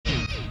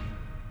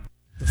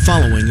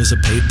Following is a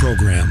paid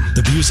program.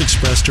 The views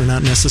expressed are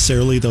not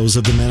necessarily those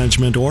of the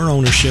management or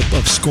ownership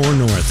of SKOR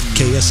North,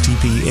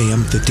 KSTP AM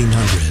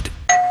 1500.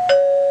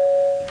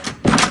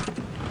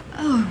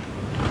 Oh,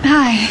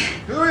 hi.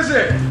 Who is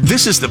it?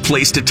 This is the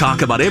place to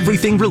talk about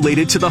everything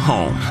related to the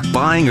home.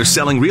 Buying or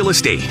selling real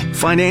estate,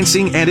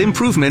 financing, and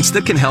improvements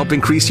that can help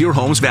increase your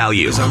home's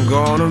value. I'm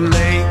gonna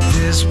make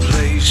this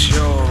place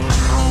your home.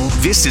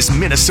 This is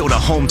Minnesota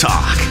Home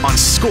Talk on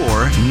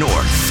SKOR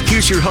North.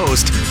 Here's your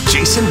host,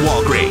 Jason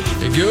Walgrave.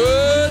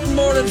 Good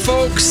morning,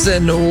 folks,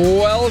 and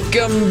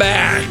welcome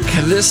back.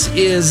 This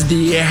is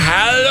the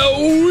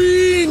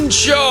Halloween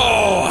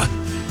show.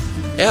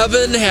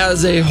 Evan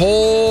has a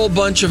whole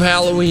bunch of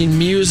Halloween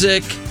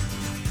music.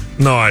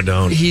 No, I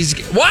don't.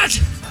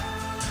 What?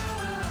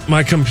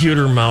 My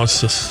computer mouse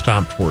just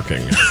stopped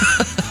working.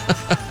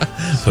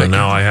 So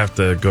now I have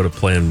to go to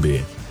plan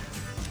B.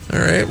 All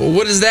right. Well,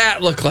 what does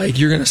that look like?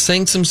 You're going to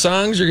sing some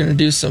songs? You're going to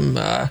do some...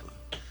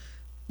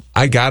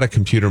 I got a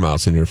computer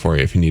mouse in here for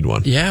you if you need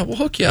one. Yeah, we'll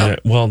hook you up.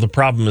 Well, the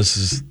problem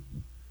is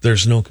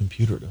there's no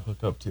computer to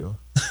hook up to.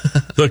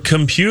 The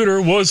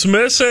computer was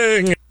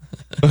missing.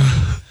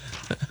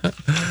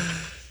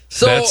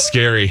 So, that's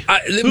scary.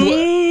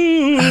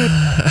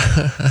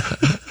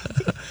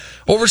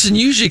 Overson,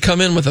 you usually come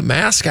in with a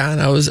mask on.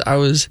 I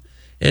was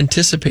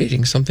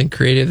anticipating something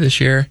creative this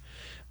year.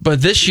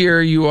 But this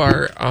year you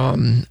are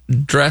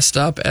dressed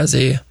up as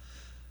a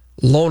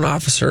loan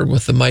officer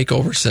with the Mike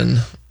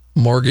Overson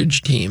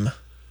mortgage team.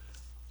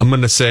 I'm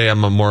going to say I'm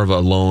more of a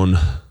loan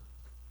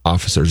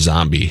officer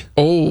zombie.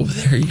 Oh,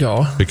 there you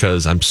go.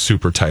 Because I'm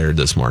super tired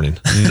this morning.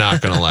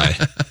 Not going to lie.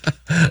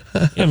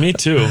 Yeah, me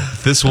too.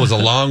 This was a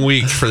long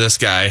week for this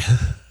guy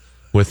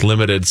with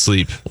limited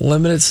sleep.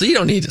 Limited sleep? You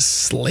don't need to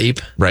sleep.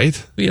 Right?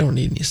 We don't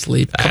need any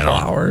sleep. A couple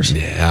hours.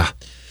 Yeah.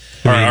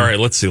 All right.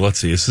 Let's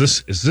see. Is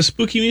this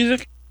spooky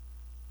music?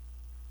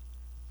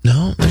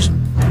 No.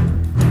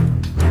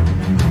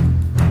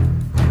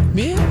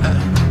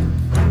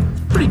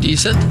 Pretty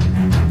decent.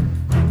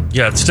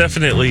 Yeah, it's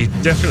definitely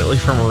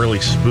from a really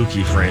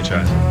spooky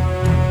franchise.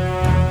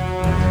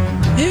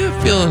 Yeah,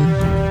 feeling.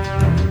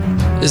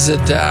 Is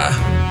it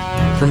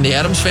from the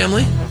Addams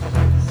Family?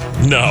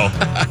 No.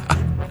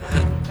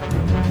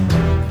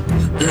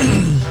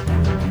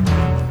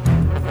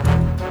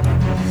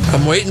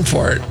 I'm waiting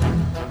for it.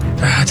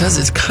 Does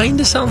it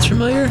kind of sounds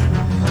familiar?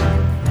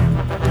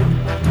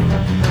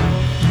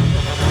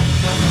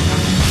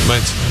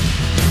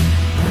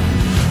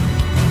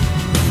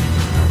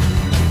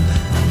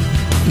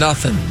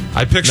 Nothing.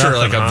 I picture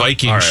like a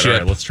Viking ship. All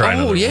right, let's try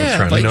another.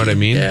 Yeah, you know what I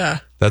mean? Yeah.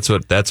 That's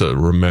what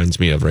reminds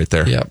me of right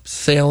there. Yep,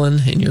 sailing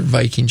in your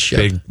Viking ship.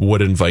 Big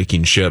wooden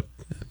Viking ship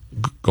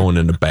going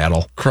into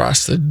battle.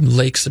 Across the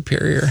Lake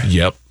Superior.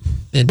 Yep.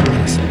 In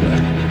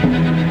Minnesota.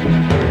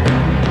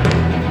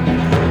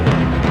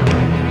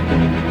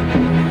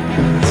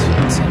 That's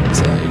what it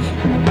sounds like.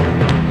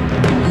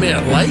 I mean,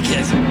 I like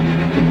it.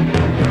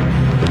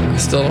 I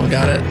still don't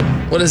got it.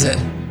 What is it?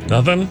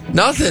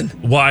 Nothing?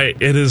 Why,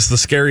 it is the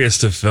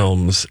scariest of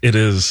films. It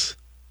is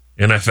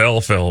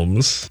NFL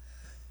films.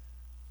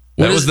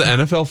 That was the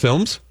NFL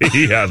films?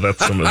 Yeah,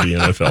 that's some of the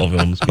NFL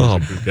films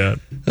we've got.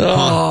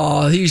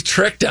 Oh, he's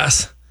tricked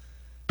us.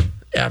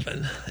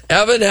 Evan.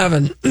 All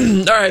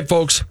right,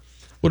 folks.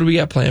 What do we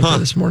got planned for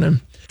this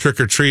morning?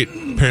 Trick or treat.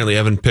 Apparently,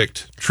 Evan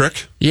picked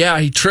trick. Yeah,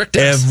 he tricked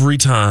us. Every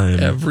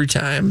time.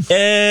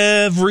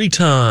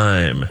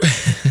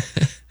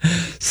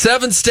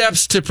 7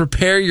 steps to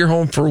prepare your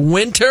home for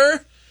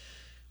winter.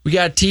 We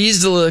got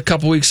teased a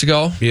couple weeks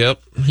ago. Yep.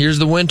 Here's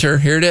the winter.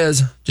 Here it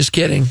is. Just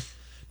kidding.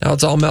 Now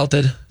it's all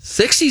melted.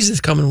 60s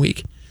this coming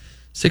week.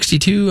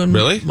 62 on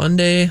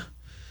Monday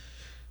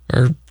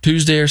or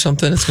Tuesday or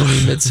something. It's going to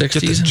be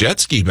mid-60s. Get the jet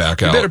ski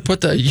back out. You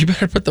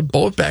better put the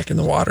boat back in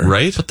the water.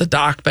 Right. Put the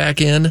dock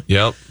back in.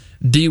 Yep.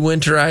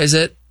 De-winterize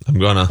it.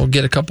 We'll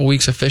get a couple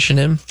weeks of fishing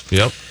in.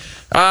 Yep.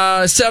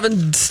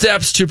 7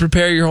 steps to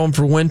prepare your home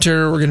for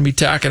winter. We're going to be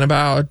talking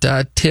about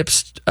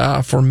tips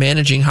for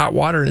managing hot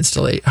water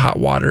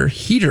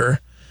heater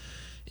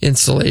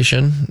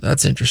installation.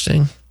 That's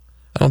interesting.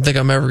 I don't think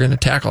I'm ever going to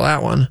tackle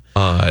that one.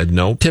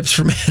 Nope. Tips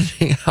for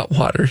managing hot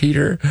water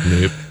heater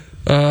nope.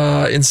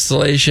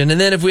 Installation.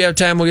 And then if we have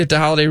time, we'll get to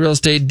holiday real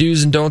estate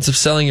do's and don'ts of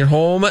selling your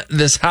home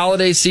this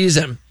holiday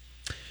season.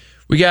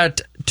 We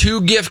got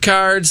 2 gift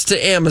cards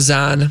to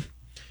Amazon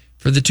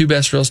for the 2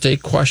 best real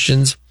estate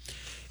questions.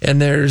 And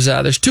there's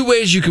 2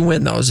 ways you can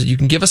win those. You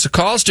can give us a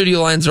call.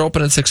 Studio lines are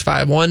open at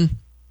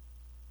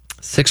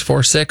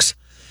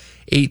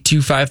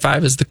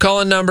 651-646-8255 is the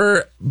call-in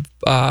number.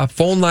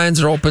 Phone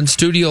lines are open.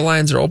 Studio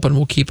lines are open.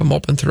 We'll keep them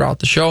open throughout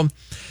the show.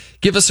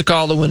 Give us a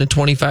call to win a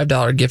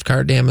 $25 gift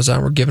card to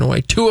Amazon. We're giving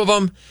away 2 of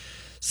them.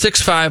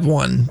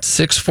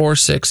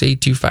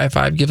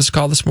 651-646-8255. Give us a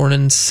call this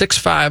morning.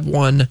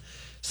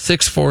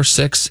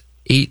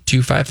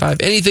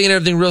 651-646-8255. Anything and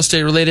everything real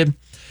estate related.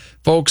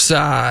 Folks,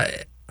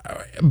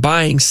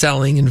 buying,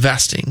 selling,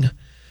 investing,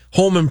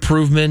 home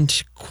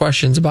improvement,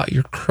 questions about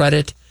your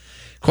credit,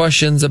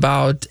 questions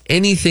about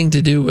anything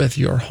to do with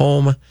your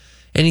home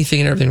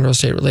anything and everything real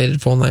estate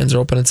related. Phone lines are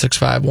open at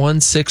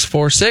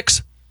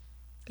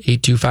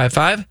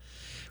 651-646-8255.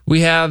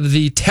 We have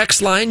the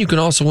text line. You can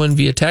also win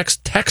via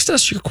text. Text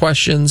us your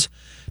questions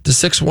to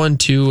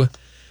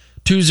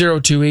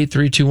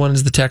 612-202-8321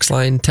 is the text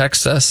line.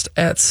 Text us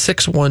at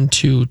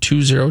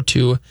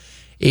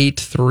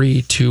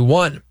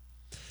 612-202-8321.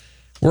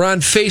 We're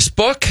on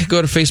Facebook.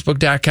 Go to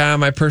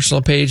facebook.com. My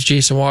personal page,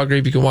 Jason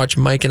Walgrave. You can watch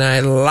Mike and I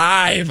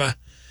live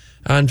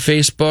on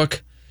Facebook.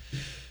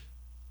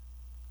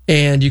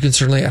 And you can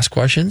certainly ask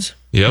questions,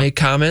 make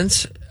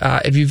comments.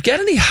 If you've got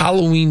any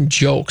Halloween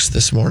jokes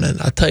this morning,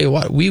 I'll tell you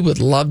what, we would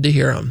love to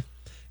hear them.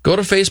 Go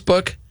to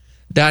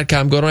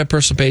facebook.com. Go to my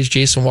personal page,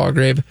 Jason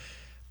Walgrave.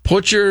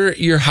 Put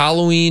your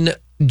Halloween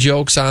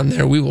jokes on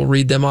there. We will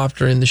read them off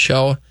during the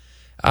show.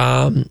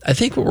 I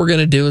think what we're going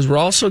to do is we're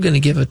also going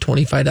to give a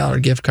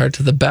 $25 gift card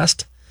to the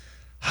best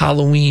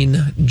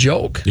Halloween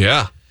joke.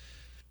 Yeah.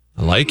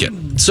 I like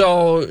it.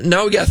 So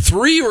now we got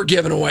 3 we're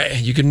giving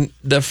away.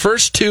 The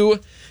first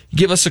 2,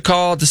 give us a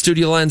call. The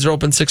studio lines are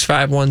open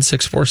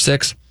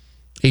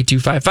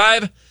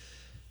 651-646-8255.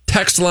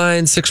 Text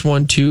line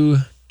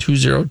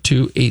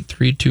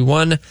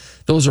 612-202-8321.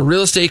 Those are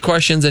real estate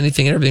questions,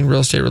 anything and everything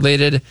real estate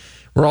related.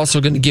 We're also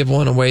going to give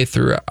one away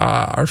through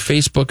our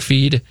Facebook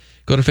feed.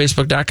 Go to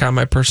facebook.com,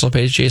 my personal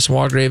page, Jason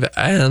Walgrave,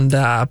 and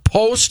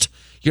post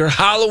your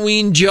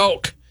Halloween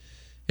joke.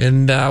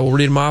 And we'll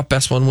read them off.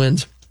 Best one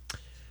wins.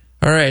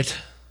 All right.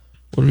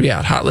 What do we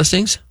got? Hot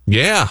listings?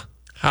 Yeah.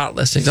 Hot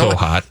listings. So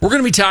hot. We're going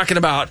to be talking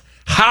about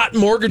hot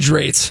mortgage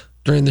rates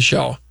during the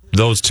show.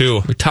 Those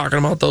two. We're talking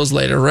about those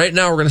later. Right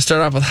now, we're going to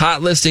start off with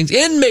hot listings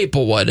in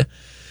Maplewood.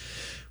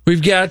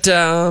 We've got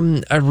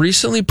a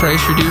recently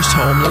price-reduced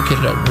home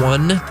located at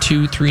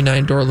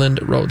 1239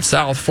 Dorland Road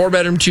South.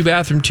 4-bedroom,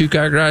 2-bathroom,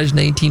 2-car garage,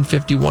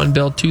 1951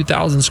 built,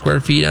 2,000 square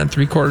feet on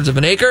 3/4 of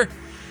an acre.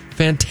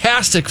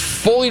 Fantastic,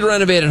 fully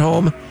renovated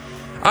home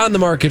on the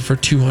market for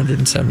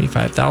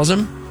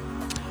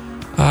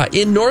 $275,000.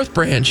 In North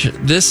Branch,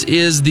 this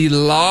is the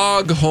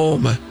log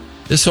home.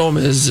 This home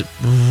is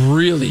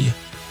really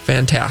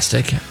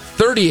fantastic.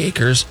 30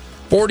 acres,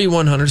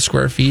 4,100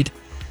 square feet.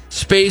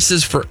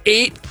 Spaces for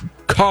 8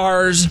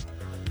 cars,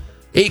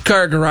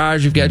 8-car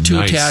garage. You've got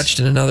 2 attached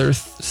and another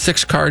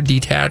 6-car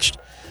detached.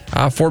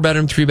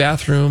 4-bedroom,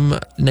 3-bathroom,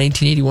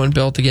 1981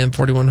 built. Again,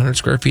 4,100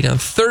 square feet on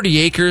 30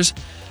 acres.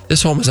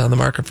 This home is on the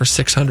market for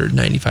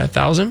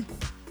 $695,000.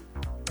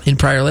 In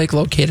Prior Lake,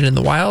 located in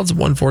the Wilds,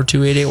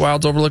 14288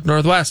 Wilds Overlook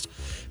Northwest.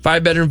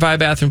 5-bedroom,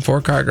 5-bathroom,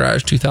 4-car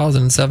garage,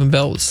 2007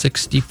 built,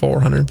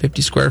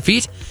 6,450 square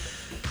feet.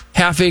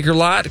 Half-acre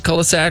lot,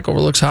 cul-de-sac,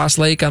 overlooks Haas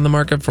Lake, on the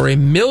market for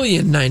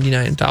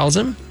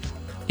 $1,099,000.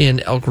 In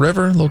Elk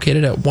River,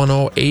 located at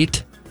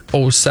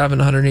 10807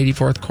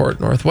 184th Court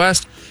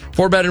Northwest.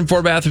 4-bedroom,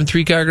 4-bathroom,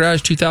 3-car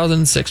garage,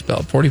 2006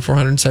 built,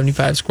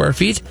 4,475 square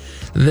feet.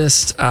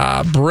 This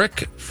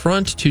brick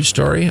front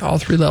 2-story, all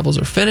 3 levels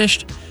are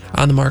finished,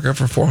 on the market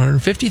for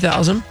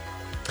 $450,000.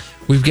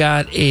 We've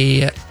got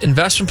a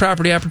investment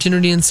property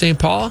opportunity in St.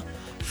 Paul,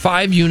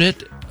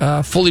 5-unit,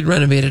 fully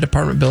renovated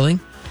apartment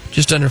building,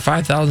 just under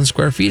 5,000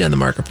 square feet, on the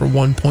market for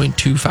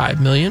 $1.25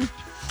 million.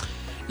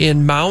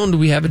 In Mound,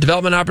 we have a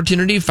development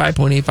opportunity,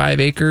 5.85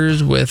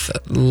 acres with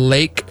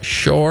lake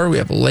shore. We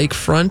have a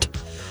lakefront.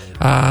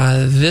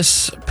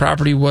 This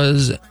property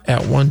was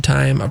at one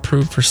time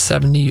approved for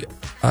 70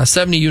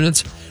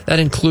 units. That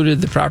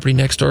included the property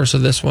next door. So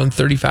this one,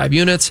 35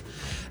 units,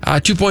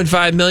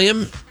 $2.5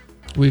 million.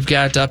 We've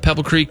got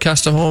Pebble Creek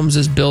Custom Homes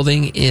is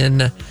building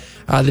in.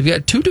 They've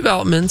got 2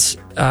 developments,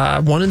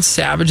 one in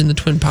Savage in the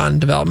Twin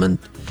Pond development.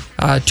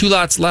 2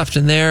 lots left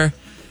in there.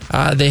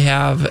 They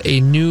have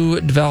a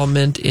new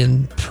development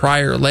in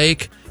Prior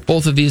Lake.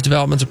 Both of these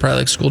developments are Prior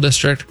Lake School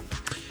District.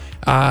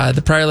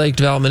 The Prior Lake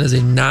development is a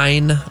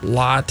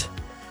 9-lot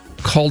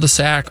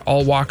cul-de-sac,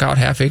 all walkout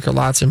half-acre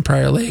lots in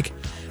Prior Lake.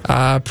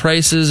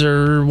 Prices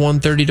are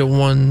 $130,000 to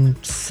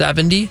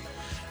 $170,000,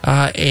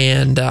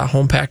 and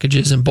home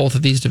packages in both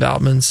of these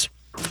developments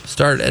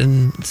start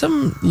in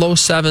some low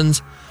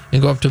 7s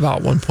and go up to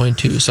about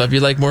 1.2. So if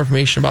you'd like more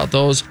information about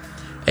those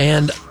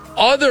and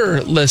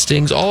other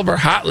listings, all of our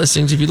hot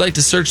listings, if you'd like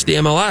to search the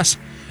MLS,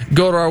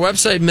 go to our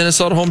website,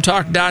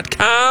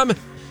 minnesotahometalk.com.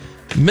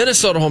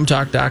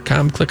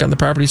 minnesotahometalk.com. Click on the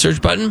property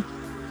search button.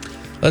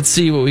 Let's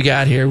see what we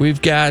got here.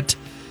 We've got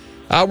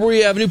we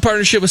have a new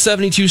partnership with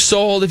 72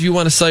 Sold. If you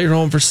want to sell your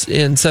home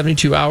in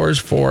 72 hours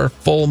for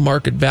full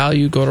market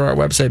value, go to our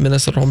website,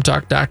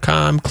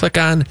 minnesotahometalk.com. Click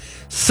on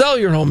sell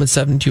your home in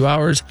 72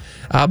 hours.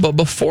 But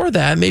before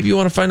that, maybe you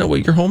want to find out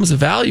what your home's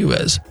value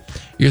is.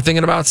 You're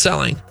thinking about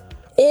selling,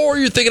 or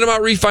you're thinking about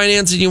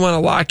refinancing. You want to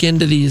lock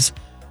into these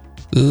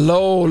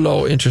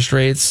low interest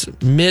rates,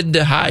 mid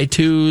to high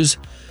 2s,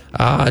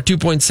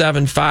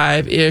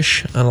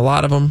 2.75-ish on a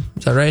lot of them.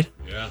 Is that right?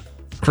 Yeah.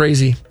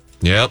 Crazy.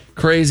 Yep.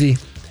 Crazy.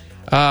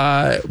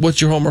 What's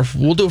your home worth?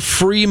 We'll do a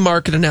free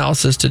market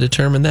analysis to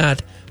determine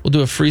that. We'll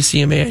do a free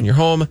CMA on your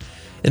home.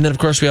 And then, of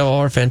course, we have all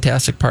our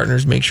fantastic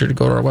partners. Make sure to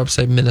go to our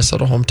website,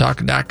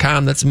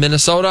 minnesotahometalk.com. That's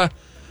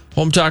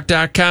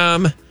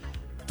minnesotahometalk.com.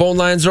 Phone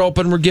lines are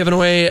open. We're giving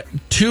away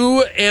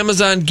 2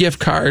 Amazon gift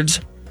cards.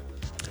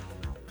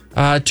 2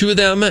 of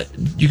them,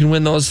 you can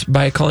win those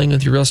by calling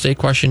with your real estate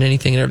question,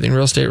 anything and everything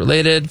real estate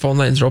related. Phone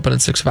lines are open at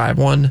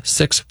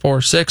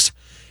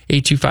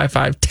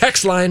 651-646-8255.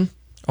 Text line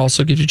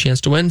also gives you a chance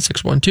to win,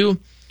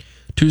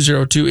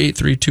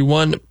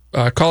 612-202-8321.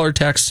 Call or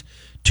text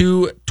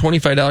 2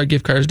 $25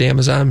 gift cards to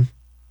Amazon.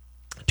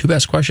 2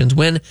 best questions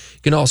win.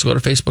 You can also go to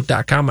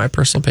Facebook.com, my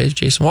personal page,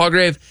 Jason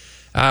Walgrave.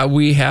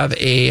 We have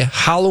a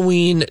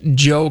Halloween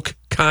joke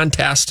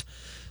contest.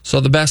 So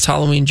the best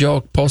Halloween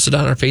joke posted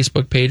on our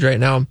Facebook page right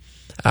now.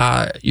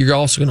 You're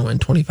also going to win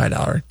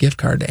 $25 gift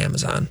card to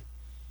Amazon.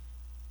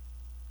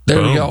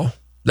 There we go.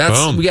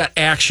 Boom. We got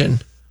action.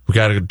 We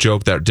got a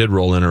joke that did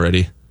roll in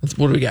already.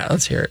 What do we got?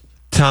 Let's hear it.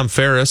 Tom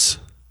Ferris,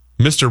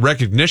 Mr.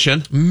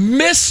 Recognition.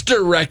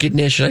 Mr.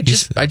 Recognition.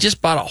 I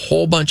just bought a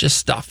whole bunch of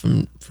stuff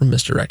from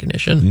Mr.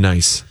 Recognition.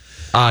 Nice.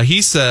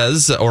 He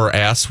says or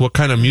asks, what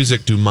kind of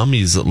music do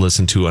mummies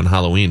listen to on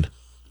Halloween?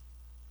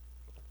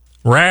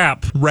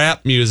 Rap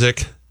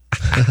music.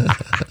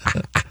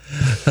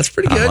 That's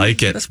pretty good. I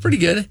like it. That's pretty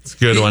good. It's a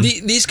good one.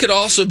 These could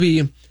also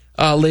be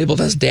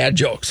labeled as dad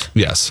jokes.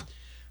 Yes.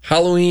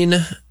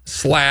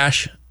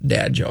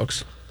 Halloween/dad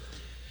jokes.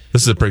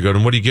 This is a pretty good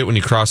one. What do you get when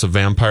you cross a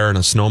vampire and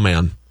a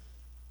snowman?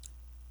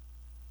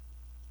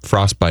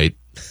 Frostbite.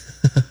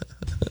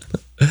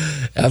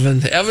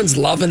 Evan's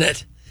loving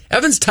it.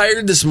 Evan's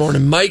tired this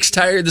morning. Mike's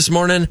tired this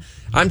morning.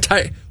 I'm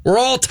tired. We're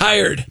all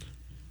tired.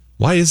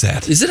 Why is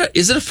that? Is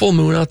it a full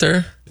moon out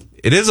there?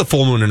 It is a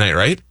full moon tonight,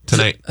 right?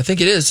 Tonight. I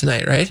think it is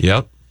tonight, right?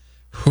 Yep.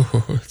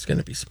 It's going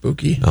to be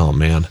spooky. Oh,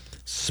 man.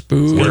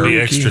 Spooky. It's going to be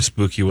extra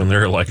spooky when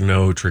there are like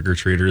no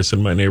trick-or-treaters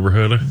in my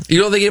neighborhood. You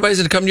don't think anybody's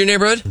going to come to your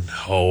neighborhood?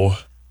 No.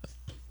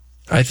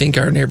 I think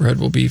our neighborhood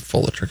will be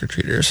full of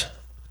trick-or-treaters.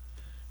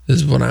 This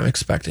is what I'm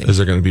expecting. Is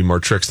there going to be more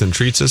tricks than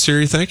treats this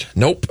year, you think?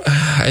 Nope.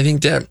 I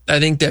think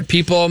that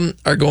people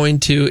are going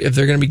to, if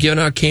they're going to be giving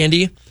out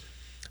candy,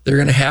 they're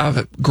going to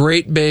have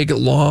great big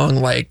long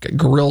like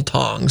grill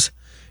tongs,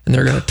 and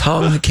they're going to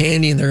tong the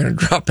candy and they're going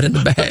to drop it in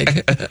the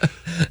bag.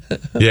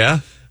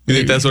 Yeah? You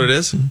think that's what it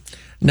is?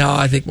 No,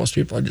 I think most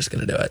people are just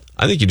going to do it.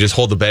 I think you just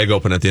hold the bag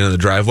open at the end of the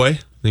driveway,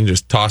 and you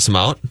just toss them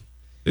out.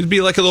 It'd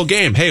be like a little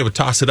game. Hey, we'll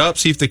toss it up,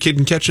 see if the kid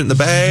can catch it in the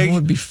bag. What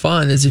would be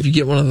fun is if you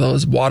get one of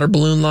those water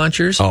balloon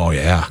launchers. Oh,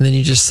 yeah. And then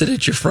you just sit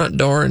at your front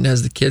door, and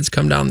as the kids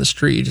come down the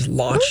street, you just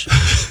launch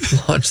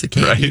the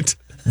candy. Right.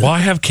 Why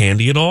have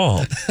candy at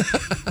all?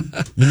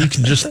 Then you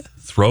can just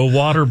throw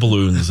water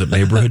balloons at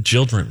neighborhood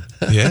children.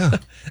 Yeah.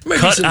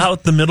 Cut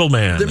out the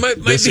middleman.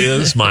 This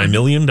is my $1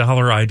 million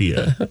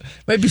idea.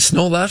 Might be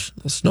snow left,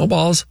 those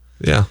snowballs.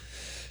 Yeah.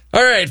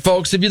 All right,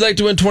 folks, if you'd like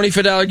to win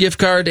 $25 gift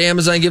card to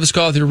Amazon, give us a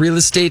call with your real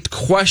estate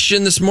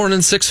question this morning,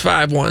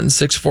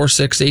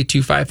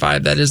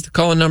 651-646-8255. That is the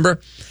call-in number.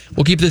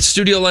 We'll keep the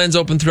studio lines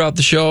open throughout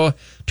the show.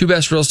 2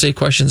 best real estate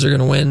questions are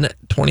going to win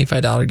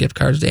 $25 gift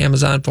cards to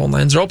Amazon. Phone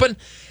lines are open.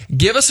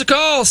 Give us a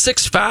call,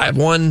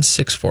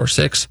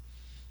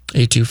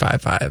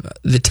 651-646-8255.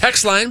 The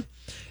text line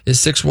is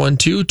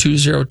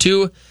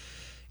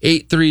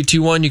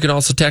 612-202-8321. You can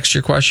also text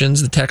your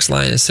questions. The text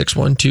line is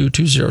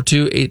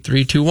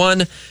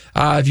 612-202-8321.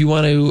 If you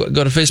want to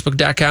go to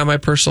Facebook.com, my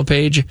personal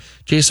page,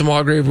 Jason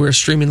Walgrave, we're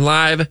streaming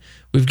live.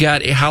 We've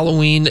got a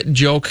Halloween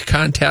joke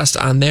contest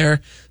on there.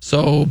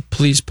 So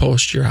please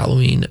post your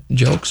Halloween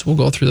jokes. We'll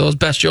go through those.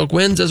 Best joke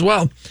wins as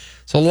well.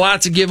 So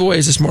lots of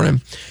giveaways this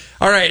morning.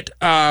 All right.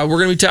 We're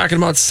going to be talking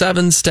about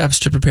 7 steps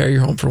to prepare your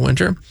home for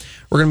winter.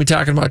 We're going to be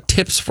talking about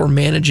tips for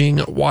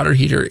managing water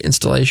heater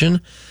installation,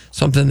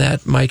 something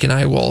that Mike and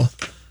I will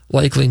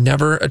likely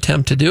never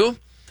attempt to do.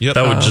 Yep.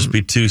 That would just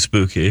be too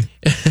spooky.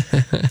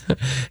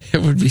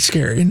 It would be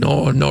scary.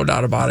 No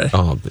doubt about it.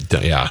 Oh,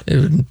 yeah. It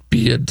would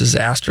be a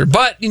disaster.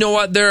 But you know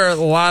what? There are a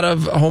lot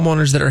of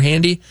homeowners that are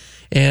handy,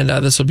 and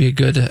this will be a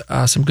good,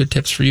 some good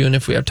tips for you. And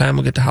if we have time,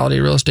 we'll get to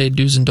holiday real estate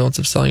do's and don'ts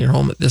of selling your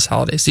home this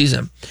holiday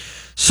season.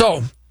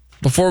 So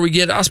before we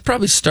get, I'll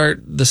probably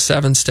start the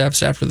 7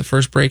 steps after the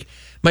first break.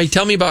 Mike,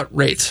 tell me about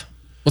rates.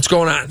 What's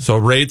going on? So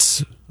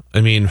rates,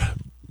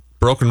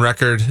 broken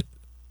record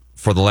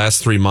for the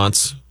last 3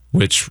 months,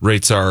 which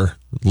rates are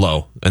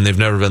low, and they've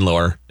never been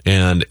lower.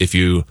 And if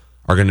you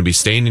are going to be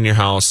staying in your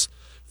house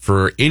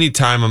for any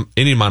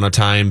amount of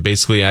time,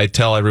 basically I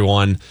tell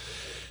everyone,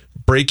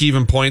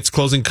 break-even points,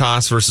 closing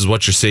costs versus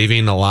what you're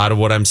saving. A lot of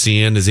what I'm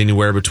seeing is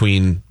anywhere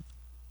between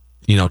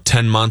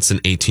 10 months and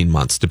 18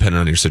 months,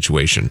 depending on your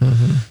situation.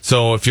 Mm-hmm.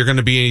 So if you're going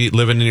to be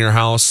living in your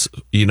house,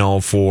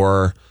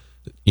 for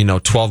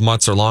 12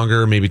 months or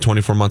longer, maybe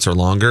 24 months or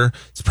longer,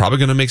 it's probably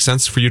going to make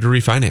sense for you to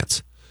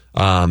refinance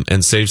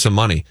and save some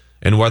money.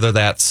 And whether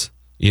that's,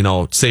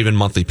 saving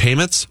monthly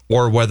payments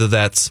or whether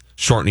that's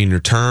shortening your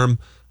term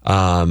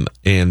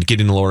and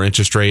getting a lower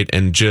interest rate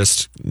and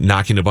just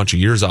knocking a bunch of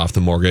years off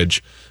the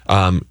mortgage,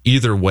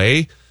 either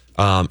way,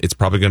 it's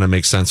probably going to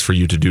make sense for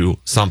you to do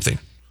something.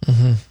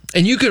 Mm-hmm.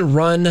 And you can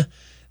run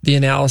the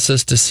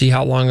analysis to see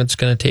how long it's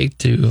going to take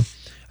to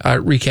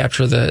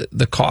recapture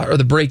the cost or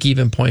the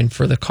break-even point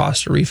for the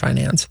cost to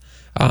refinance.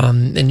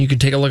 And you can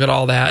take a look at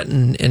all that,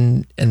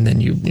 and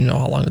then you know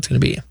how long it's going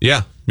to be.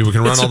 Yeah, we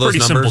can run It's all a those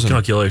pretty numbers. simple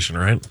calculation,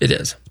 right? It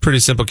is. Pretty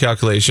simple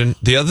calculation.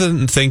 The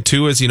other thing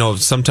too is,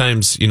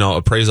 sometimes,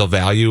 appraisal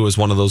value is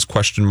one of those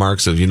question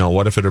marks of,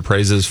 what if it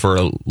appraises for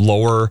a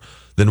lower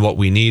than what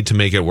we need to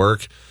make it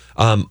work?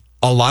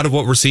 A lot of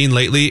what we're seeing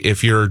lately,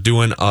 if you're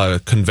doing a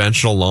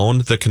conventional loan,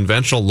 the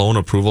conventional loan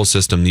approval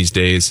system these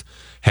days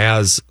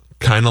has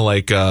kind of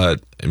like a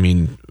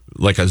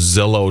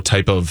Zillow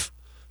type of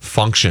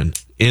function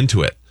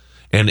into it.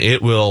 And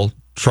it will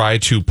try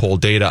to pull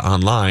data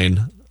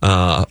online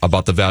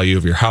about the value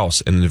of your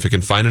house. And if it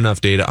can find enough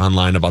data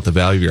online about the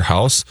value of your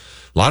house,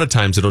 a lot of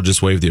times it'll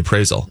just waive the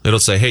appraisal. It'll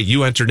say, hey,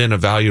 you entered in a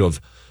value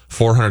of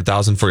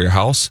 $400,000 for your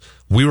house.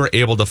 We were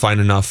able to find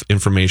enough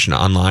information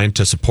online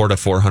to support a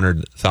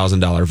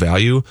 $400,000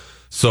 value.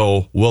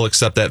 So we'll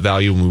accept that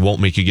value and we won't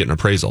make you get an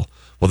appraisal.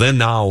 Well, then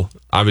now,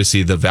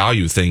 obviously, the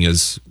value thing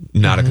is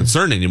not a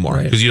concern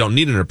anymore because you don't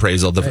need an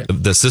appraisal.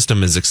 The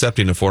system is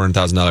accepting a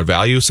 $400,000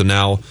 value. So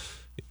now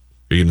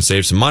you're going to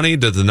save some money.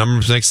 Does the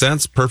numbers make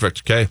sense?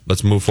 Perfect. Okay,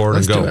 let's move forward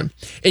and go.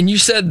 And you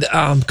said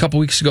a couple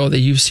weeks ago that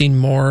you've seen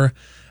more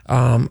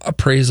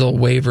appraisal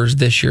waivers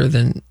this year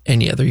than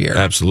any other year.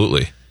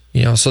 Absolutely.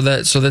 So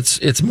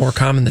it's more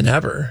common than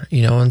ever,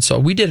 and so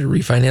we did a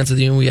refinance with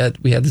you and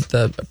we had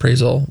the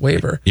appraisal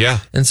waiver. Yeah.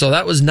 And so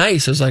that was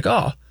nice. It was like,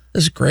 oh,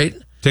 this is great.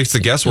 Takes the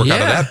guesswork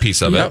out of that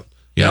piece of it,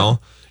 you know?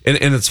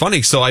 And it's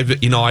funny. So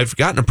I've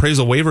gotten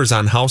appraisal waivers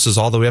on houses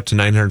all the way up to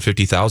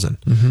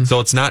 $950,000. So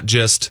it's not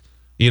just,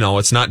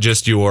 it's not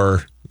just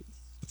your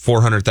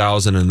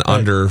 400,000 and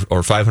under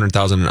or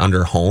 500,000 and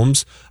under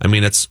homes. I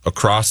mean, it's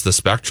across the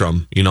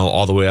spectrum,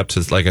 all the way up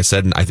to, like I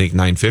said, I think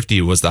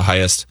 950 was the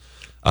highest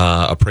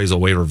appraisal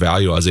waiver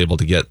value I was able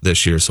to get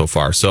this year so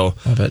far. So,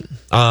 love it.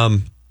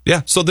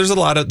 So there's a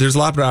lot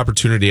of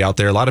opportunity out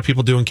there. A lot of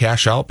people doing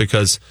cash out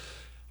because,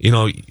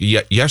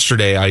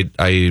 yesterday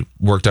I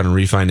worked on a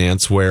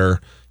refinance where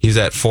he's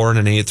at 4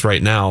 1/8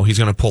 right now. He's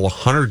going to pull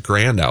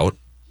 $100,000 out,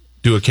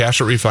 do a cash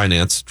out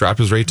refinance, drop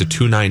his rate to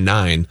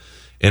 2.99,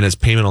 and his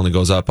payment only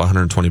goes up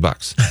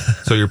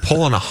 $120. So you're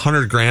pulling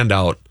 $100,000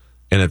 out,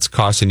 and it's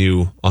costing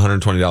you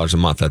 $120 a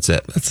month. That's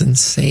it. That's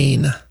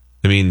insane.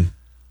 I mean,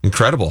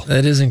 incredible.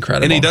 That is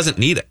incredible. And he doesn't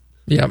need it.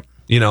 Yep.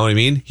 You know what I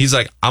mean? He's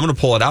like, I'm going to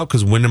pull it out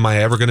because when am I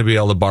ever going to be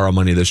able to borrow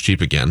money this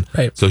cheap again?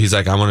 Right. So he's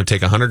like, I'm going to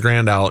take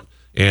 $100,000 out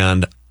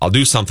and I'll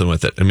do something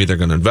with it. I'm either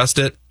going to invest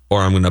it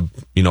or I'm going to,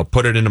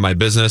 put it into my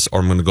business or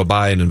I'm going to go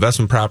buy an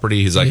investment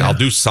property. He's like, I'll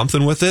do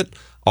something with it.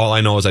 All I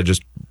know is I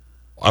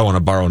want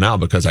to borrow now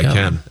because I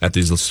can at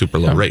these super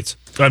low rates.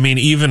 I mean,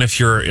 even if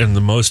you're in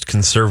the most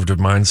conservative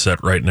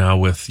mindset right now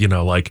with,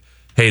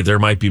 hey, there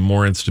might be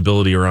more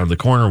instability around the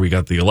corner. We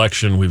got the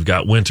election, we've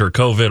got winter,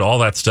 COVID, all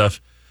that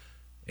stuff.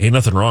 Ain't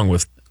nothing wrong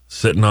with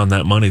sitting on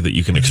that money that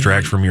you can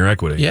extract from your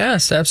equity.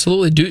 Yes,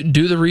 absolutely.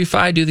 Do the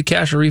refi, do the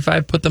cash or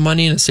refi, put the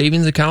money in a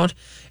savings account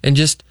and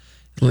just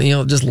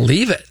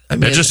leave it. I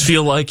mean, I just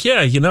feel like,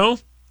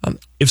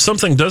 if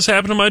something does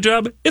happen to my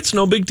job, it's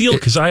no big deal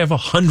because I have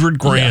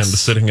 $100,000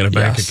 sitting in a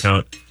bank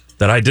account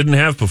that I didn't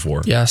have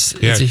before. Yes,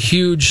 it's a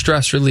huge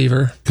stress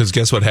reliever. Because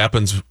guess what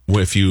happens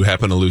if you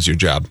happen to lose your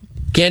job?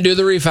 Can't do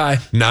the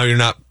refi. Now you're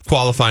not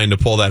qualifying to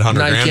pull that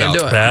 $100,000 out.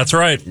 Do it. That's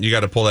right. You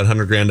got to pull that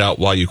 $100,000 out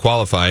while you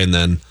qualify, and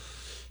then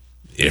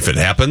if it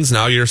happens,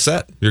 now you're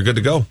set. You're good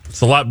to go.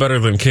 It's a lot better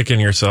than kicking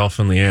yourself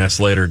in the ass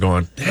later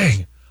going,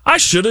 dang, I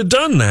should have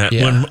done that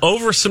when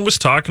Overson was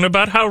talking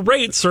about how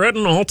rates are at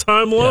an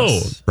all-time low.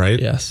 Yes. Right?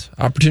 Yes.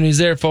 Opportunities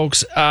there,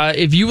 folks.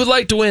 If you would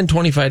like to win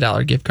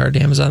 $25 gift card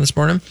to Amazon this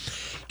morning,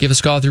 give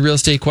us a call with your real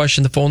estate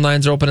question. The phone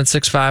lines are open at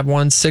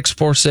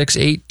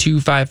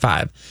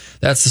 651-646-8255.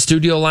 That's the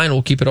studio line.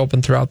 We'll keep it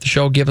open throughout the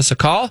show. Give us a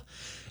call.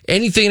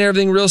 Anything and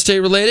everything real estate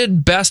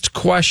related. Best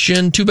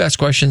question, 2 best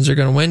questions are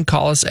going to win.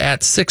 Call us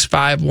at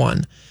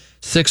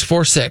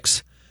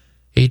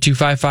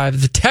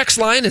 651-646-8255. The text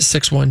line is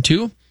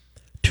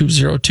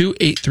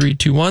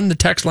 612-202-8321. The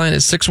text line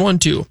is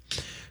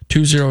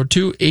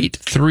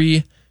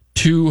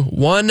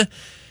 612-202-8321.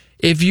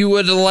 If you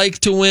would like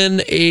to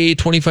win a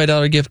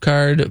 $25 gift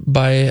card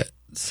by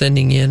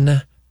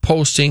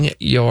posting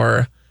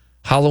your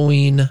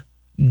Halloween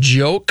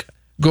joke,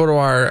 go to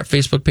our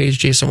Facebook page,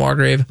 Jason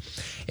Walgrave,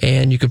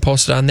 and you can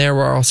post it on there.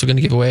 We're also going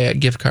to give away a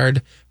gift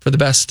card for the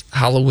best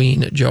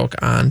Halloween joke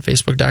on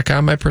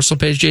Facebook.com, my personal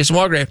page, Jason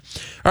Walgrave.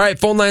 All right,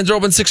 phone lines are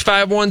open,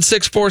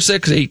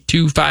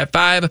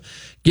 651-646-8255.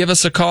 Give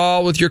us a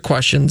call with your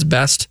questions.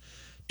 Best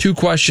 2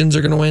 questions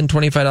are going to win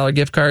 $25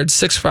 gift cards.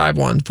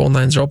 651, phone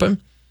lines are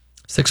open.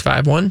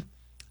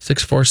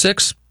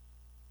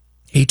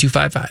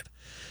 651-646-8255.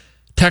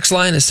 Text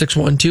line is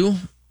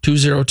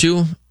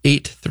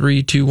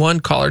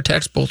 612-202-8321. Call or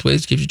text both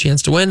ways gives you a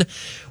chance to win.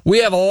 We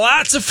have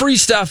lots of free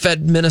stuff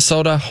at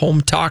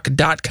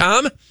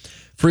MinnesotaHometalk.com.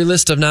 Free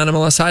list of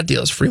non-MLS hot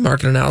deals, free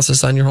market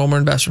analysis on your home or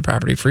investment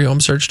property, free home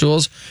search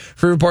tools,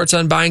 free reports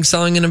on buying,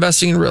 selling, and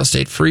investing in real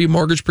estate, free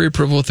mortgage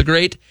pre-approval with the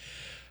great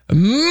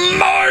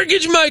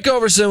Mortgage Mike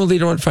Overson with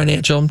Leader One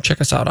Financial. Check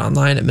us out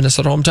online at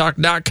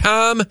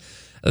MinnesotaHometalk.com.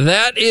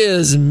 That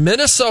is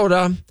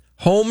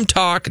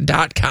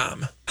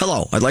hometalk.com.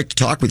 Hello, I'd like to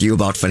talk with you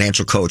about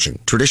financial coaching.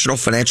 Traditional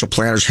financial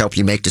planners help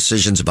you make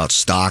decisions about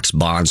stocks,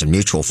 bonds, and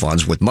mutual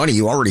funds with money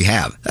you already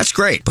have. That's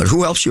great, but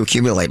who helps you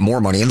accumulate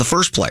more money in the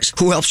first place?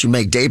 Who helps you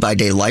make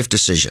day-by-day life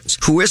decisions?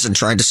 Who isn't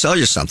trying to sell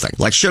you something?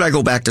 Like, should I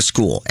go back to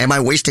school? Am I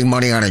wasting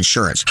money on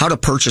insurance? How to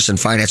purchase and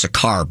finance a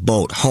car,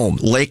 boat, home,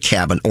 lake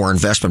cabin, or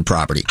investment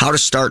property? How to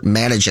start,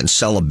 manage, and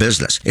sell a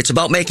business? It's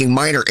about making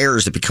minor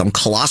errors that become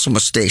colossal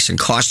mistakes and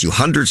cost you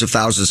hundreds of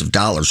thousands of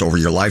dollars over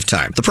your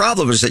lifetime. The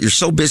problem is that you're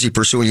so busy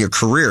pursuing your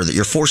career that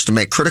you're forced to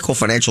make critical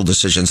financial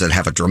decisions that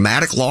have a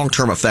dramatic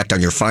long-term effect on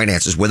your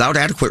finances without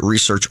adequate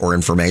research or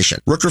information.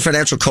 Rooker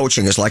Financial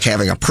Coaching is like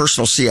having a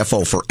personal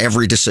CFO for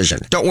every decision.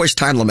 Don't waste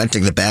time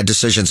lamenting the bad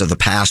decisions of the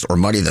past or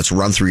money that's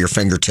run through your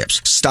fingertips.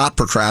 Stop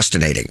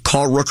procrastinating.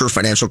 Call Rooker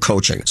Financial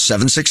Coaching,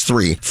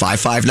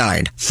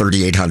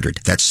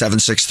 763-559-3800. That's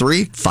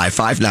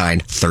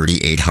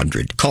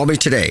 763-559-3800. Call me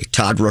today,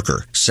 Todd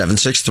Rooker,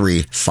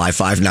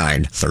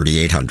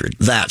 763-559-3800.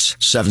 That's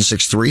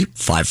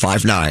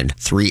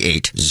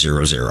 763-559-3800.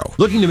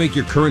 Looking to make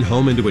your current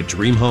home into a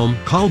dream home?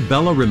 Call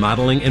Bella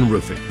Remodeling and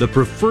Roofing, the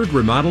preferred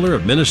remodeler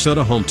of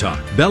Minnesota Home Talk.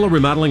 Bella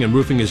Remodeling and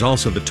Roofing is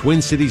also the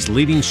Twin Cities'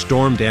 leading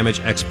storm damage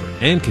expert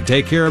and can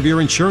take care of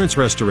your insurance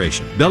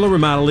restoration. Bella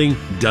Remodeling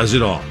does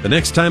it all. The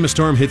next time a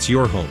storm hits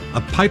your home,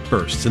 a pipe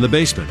bursts in the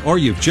basement, or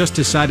you've just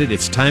decided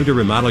it's time to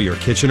remodel your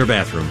kitchen or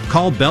bathroom,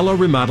 call Bella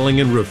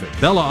Remodeling and Roofing.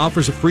 Bella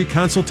offers a free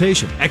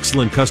consultation,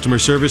 excellent customer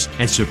service,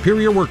 and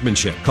superior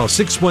workmanship. Call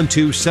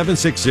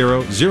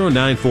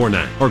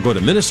 612-760-0949 or go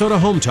to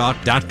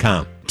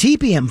MinnesotaHometalk.com.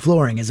 TPM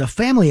Flooring is a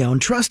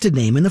family-owned, trusted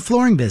name in the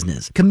flooring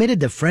business, committed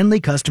to friendly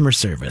customer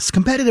service,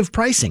 competitive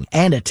pricing,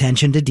 and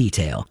attention to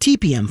detail.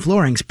 TPM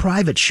Flooring's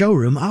private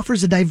showroom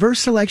offers a diverse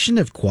selection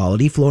of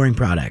quality flooring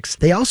products.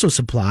 They also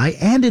supply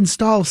and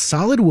install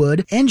solid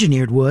wood,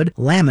 engineered wood,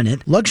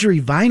 laminate,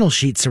 luxury vinyl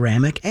sheet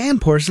ceramic, and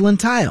porcelain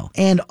tile,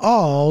 and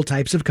all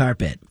types of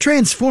carpet,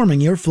 transforming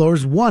your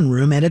floors one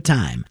room at a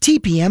time.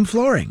 TPM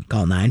Flooring.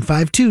 Call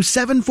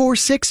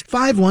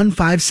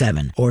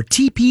 952-746-5157 or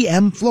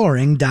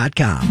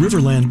tpmflooring.com.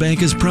 Riverland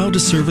Bank is proud to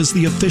serve as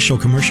the official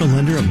commercial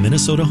lender of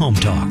Minnesota Home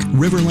Talk.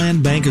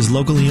 Riverland Bank is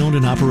locally owned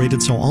and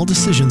operated, so all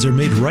decisions are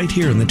made right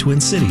here in the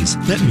Twin Cities.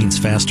 That means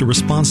faster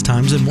response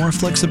times and more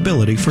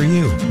flexibility for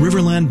you.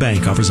 Riverland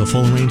Bank offers a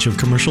full range of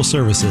commercial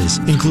services,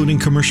 including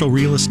commercial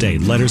real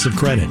estate, letters of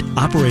credit,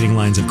 operating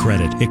lines of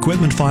credit,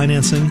 equipment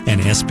financing,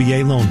 and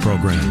SBA loan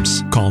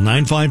programs. Call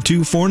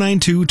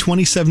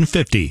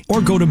 952-492-2750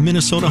 or go to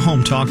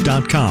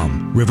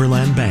MinnesotaHometalk.com.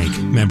 Riverland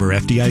Bank, member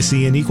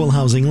FDIC and equal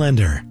housing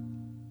lender.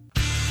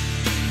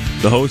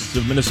 The hosts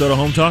of Minnesota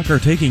Home Talk are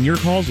taking your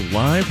calls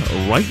live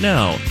right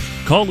now.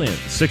 Call in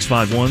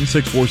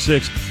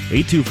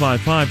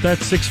 651-646-8255.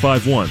 That's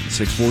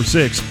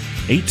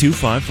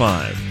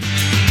 651-646-8255.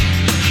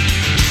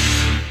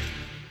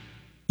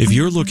 If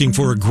you're looking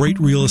for a great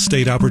real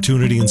estate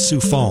opportunity in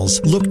Sioux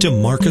Falls, look to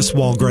Marcus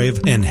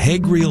Walgrave and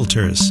Hague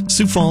Realtors.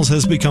 Sioux Falls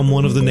has become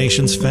one of the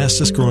nation's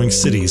fastest growing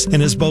cities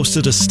and has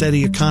boasted a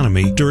steady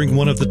economy during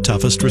one of the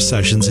toughest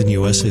recessions in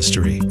U.S.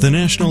 history. The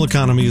national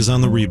economy is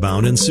on the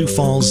rebound and Sioux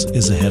Falls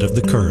is ahead of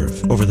the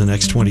curve. Over the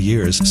next 20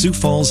 years, Sioux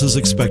Falls is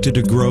expected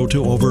to grow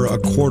to over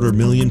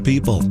 250,000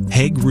 people.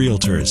 Hague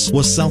Realtors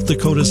was South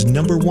Dakota's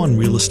 #1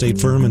 real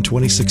estate firm in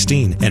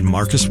 2016, and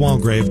Marcus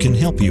Walgrave can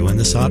help you in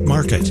this hot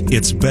market.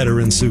 It's better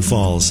in Sioux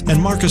Falls,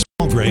 and Marcus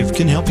Walgrave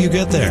can help you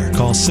get there.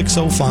 Call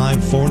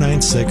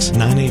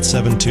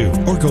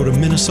 605-496-9872 or go to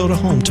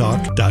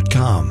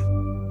MinnesotaHometalk.com.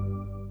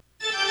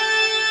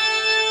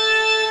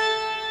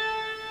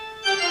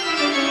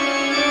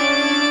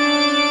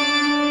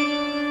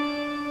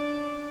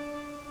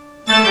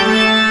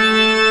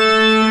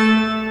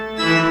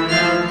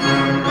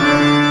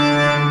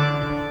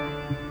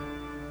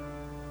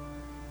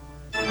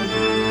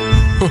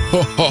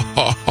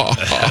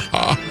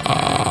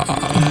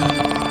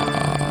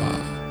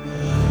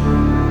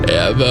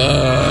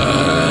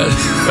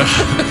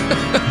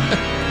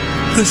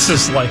 This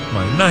is like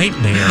my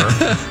nightmare.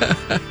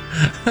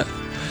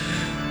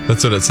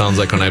 That's what it sounds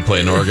like when I play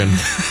an organ.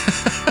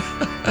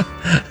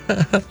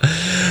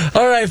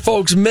 All right,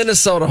 folks,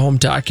 Minnesota Home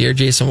Talk here.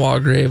 Jason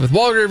Walgrave with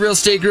Walgrave Real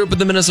Estate Group with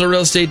the Minnesota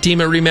Real Estate Team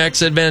at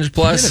RE/MAX Advantage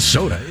Plus.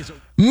 Minnesota.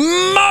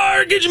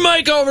 Mortgage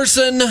Mike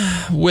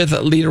Overson with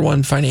Leader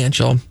One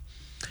Financial.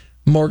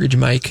 Mortgage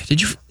Mike.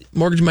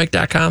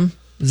 MortgageMike.com?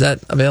 Is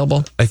that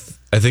available?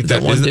 I think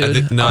that one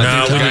dude?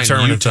 No, we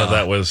determined until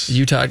that was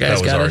Utah guys that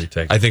was got already it.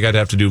 taken. I think I'd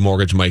have to do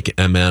Mortgage Mike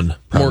MN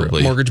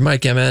probably. Mortgage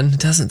Mike MN. It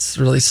doesn't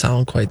really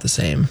sound quite the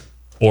same.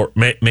 Or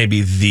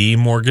maybe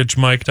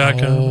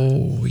themortgagemike.com.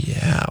 Oh,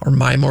 yeah. Or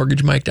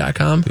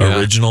mymortgagemike.com. Yeah.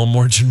 Original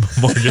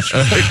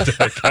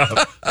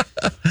mortgagemike.com.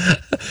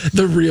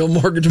 The real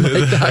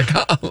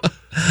mortgagemike.com.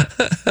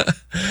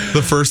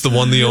 The first, the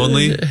one, the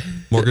only.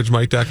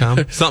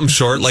 MortgageMike.com. Something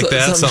short like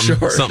that.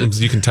 Something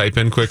you can type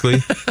in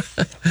quickly.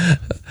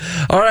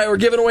 All right, we're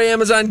giving away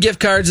Amazon gift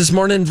cards this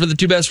morning for the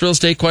two best real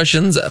estate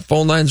questions.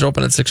 Phone lines are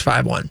open at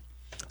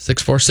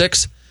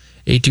 651-646-8255.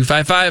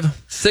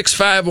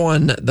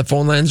 825-651. The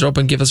phone lines are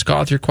open. Give us a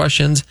call with your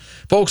questions.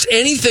 Folks,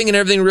 anything and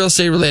everything real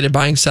estate related,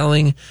 buying,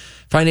 selling,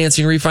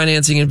 financing,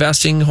 refinancing,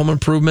 investing, home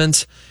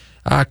improvements,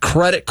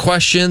 credit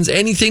questions,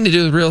 anything to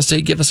do with real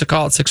estate, give us a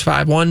call at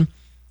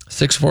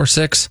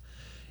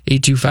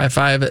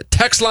 651-646-8255.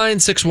 Text line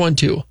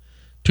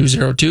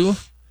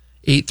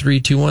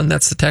 612-202-8321.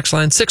 That's the text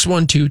line,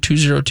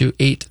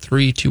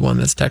 612-202-8321.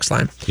 That's text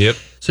line. Yep.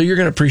 So you're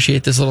going to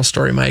appreciate this little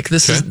story, Mike.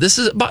 This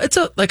is about, it's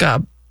like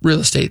a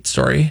real estate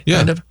story,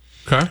 kind of.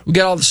 Okay. We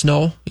got all the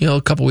snow,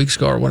 a couple weeks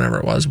ago or whenever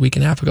it was, a week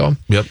and a half ago.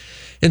 Yep.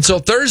 And so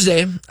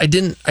Thursday,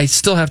 I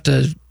still have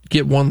to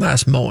get one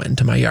last mow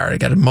into my yard. I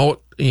got to mow it.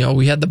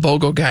 We had the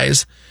BOGO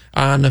guys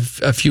on a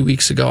few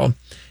weeks ago,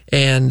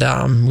 and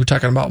we were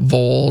talking about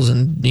voles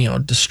and,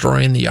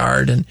 destroying the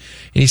yard. And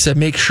he said,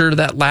 make sure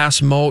that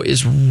last mow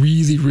is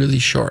really, really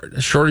short,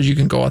 as short as you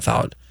can go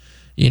without,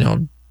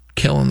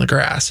 killing the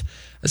grass.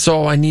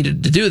 So I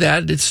needed to do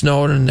that. It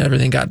snowed and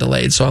everything got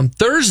delayed. So on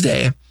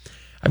Thursday,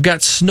 I've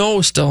got snow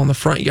still in the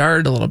front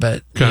yard a little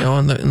bit,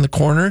 in the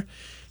corner,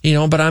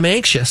 but I'm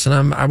anxious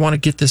and I want to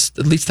get this,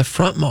 at least the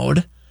front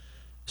mowed.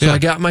 So I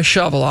got my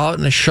shovel out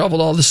and I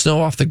shoveled all the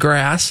snow off the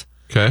grass.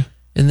 Okay.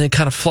 And then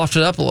kind of fluffed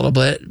it up a little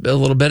bit,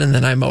 and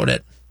then I mowed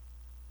it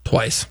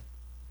twice.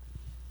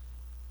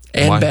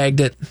 And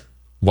bagged it.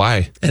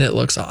 Why? And it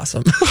looks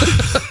awesome.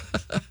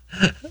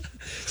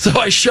 So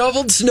I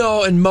shoveled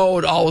snow and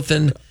mowed all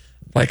within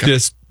like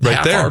just a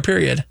right there. half-hour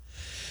period.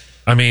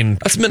 I mean,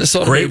 that's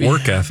Minnesota. Great baby.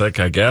 work ethic,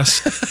 I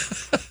guess.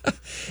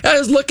 I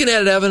was looking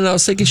at it, Evan, and I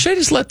was thinking, should I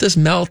just let this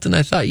melt? And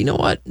I thought, you know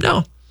what?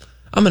 No.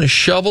 I'm going to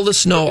shovel the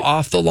snow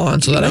off the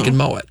lawn so that I can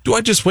mow it. Do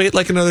I just wait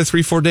like another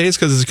 3-4 days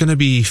because it's going to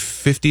be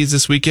 50s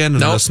this weekend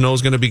and the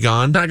snow's going to be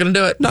gone? Not going to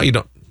do it. No, you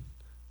don't.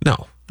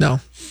 No,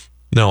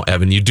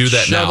 Evan, you do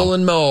that now. Shovel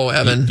and mow,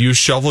 Evan. You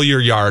shovel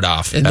your yard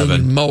off, and Evan.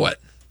 then you mow it.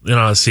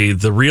 See,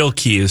 the real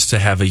key is to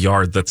have a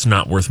yard that's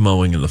not worth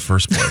mowing in the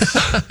first place.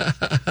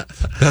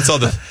 That's how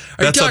the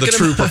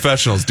true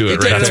professionals do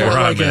it, right? That's where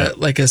I'm at.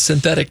 Like a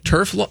synthetic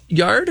turf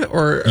yard,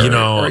 or a dirt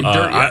yard?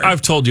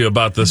 I've told you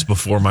about this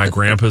before. My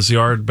grandpa's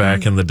yard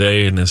back in the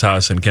day in his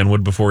house in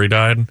Kenwood before he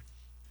died.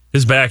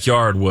 His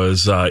backyard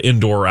was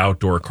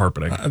indoor-outdoor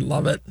carpeting. I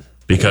love it.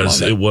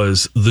 Because it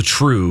was the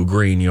true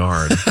green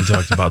yard. He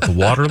talked about the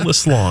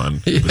waterless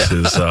lawn. It was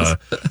his,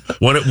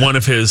 one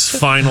of his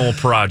final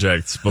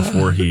projects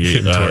before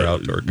he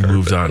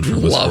moved on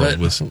from this world.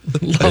 Was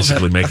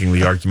basically making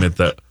the argument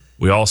that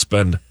we all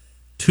spend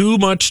too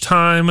much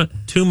time,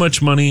 too much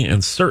money,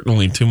 and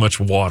certainly too much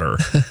water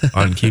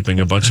on keeping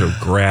a bunch of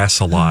grass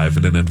alive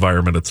in an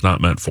environment it's not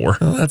meant for.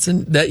 Well,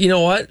 you know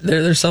what?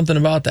 There's something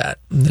about that.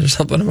 There's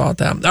something about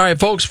that. All right,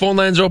 folks, phone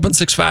lines are open,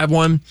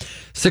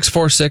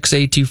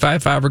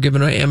 651-646-8255. We're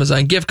giving away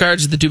Amazon gift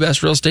cards. The two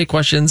best real estate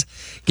questions.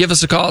 Give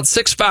us a call at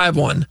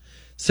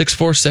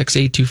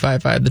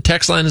 651-646-8255. The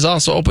text line is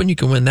also open. You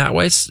can win that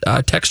way.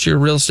 Text your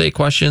real estate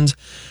questions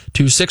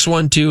to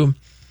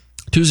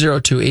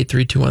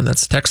 612-202-8321.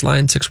 That's the text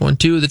line,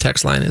 612. The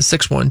text line is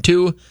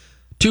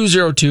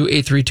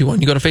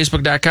 612-202-8321. You go to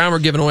Facebook.com. We're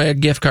giving away a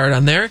gift card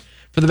on there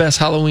for the best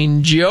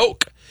Halloween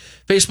joke.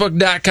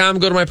 Facebook.com.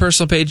 Go to my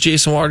personal page,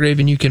 Jason Walgrave,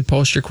 and you can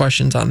post your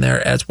questions on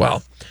there as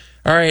well.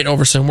 All right,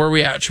 Overson, where are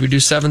we at? Should we do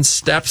 7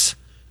 steps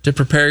to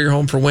prepare your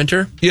home for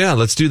winter? Yeah,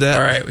 let's do that.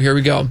 All right, here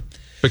we go.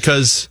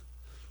 Because,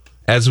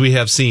 as we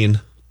have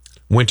seen,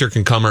 winter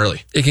can come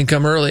early. It can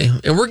come early,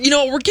 and we're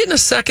getting a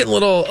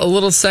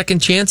little second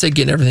chance at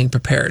getting everything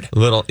prepared. A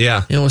little,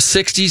 yeah. With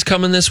 60s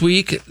coming this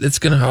week, it's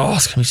gonna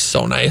be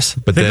so nice.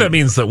 But I think that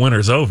means that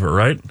winter's over,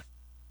 right?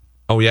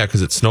 Oh yeah,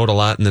 because it snowed a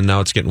lot, and then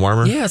now it's getting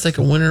warmer. Yeah, it's like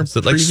a winter. Is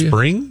it like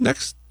spring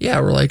next? Yeah,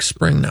 we're like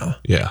spring now.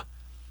 Yeah,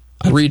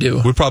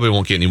 redo. We probably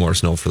won't get any more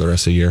snow for the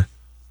rest of the year.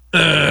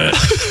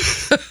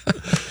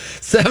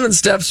 7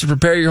 steps to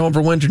prepare your home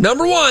for winter.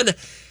 Number 1,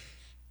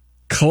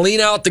 clean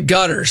out the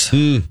gutters.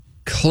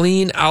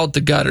 Clean out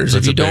the gutters.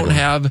 If you don't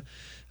have,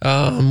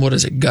 what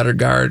is it, gutter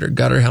guard or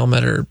gutter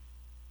helmet or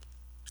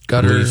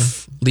gutter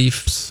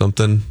leaf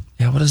something?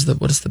 Yeah, what is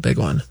the big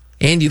one?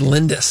 Andy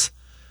Lindis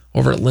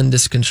over at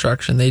Lindis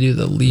Construction. They do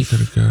the leaf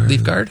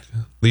guard,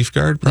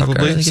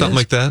 probably something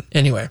like that.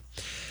 Anyway,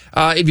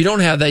 if you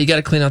don't have that, you got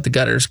to clean out the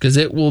gutters because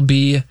it will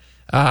be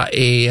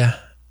a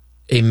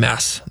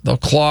mess. They'll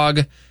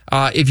clog.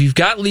 If you've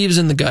got leaves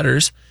in the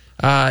gutters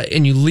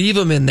and you leave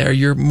them in there,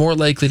 you're more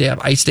likely to have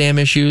ice dam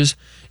issues.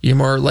 You're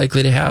more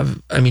likely to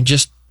have,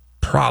 just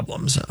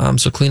problems.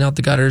 So clean out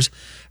the gutters.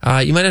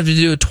 You might have to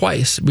do it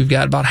twice. We've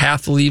got about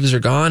half the leaves are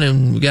gone,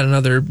 and we've got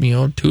another,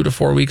 2 to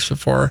 4 weeks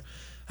before.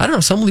 I don't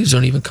know. Some leaves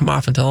don't even come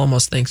off until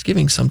almost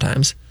Thanksgiving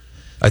sometimes.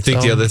 I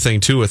think the other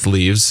thing too with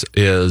leaves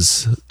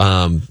is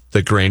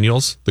the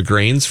granules, the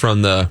grains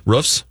from the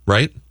roofs,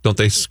 right? Don't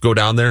they go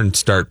down there and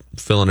start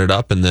filling it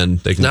up, and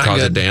then they can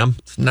cause a dam?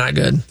 It's not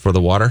good for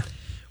the water.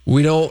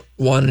 We don't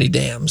want any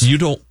dams. You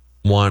don't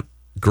want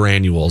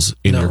granules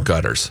in your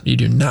gutters. You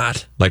do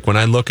not. Like when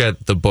I look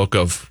at the book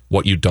of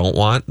what you don't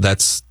want,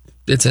 it's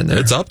in there.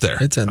 It's up there.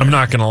 It's in there. I'm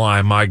not going to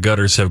lie. My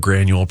gutters have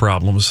granule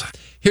problems.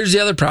 Here's the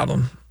other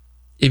problem.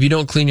 If you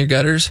don't clean your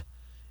gutters,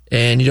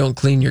 and you don't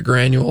clean your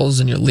granules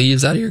and your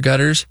leaves out of your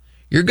gutters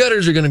are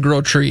going to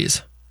grow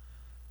trees.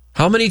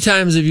 How many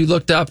times have you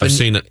looked up and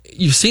seen it.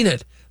 You've seen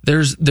it.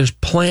 There's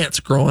plants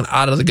growing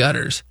out of the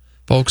gutters,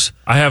 folks.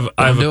 I have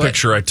a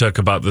picture I took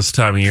about this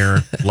time of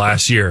year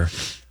last year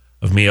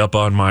of me up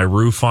on my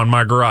roof on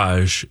my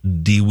garage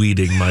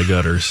de-weeding my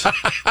gutters.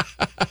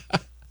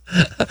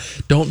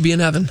 Don't be an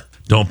Evan.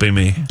 Don't be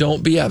me.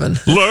 Don't be Evan.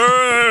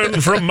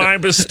 Learn from my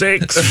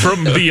mistakes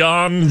from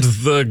beyond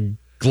the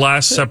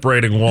glass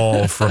separating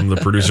wall from the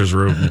producer's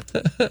room.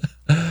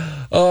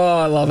 Oh,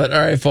 I love it. All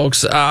right,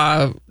 folks.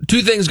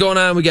 Two things going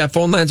on. We got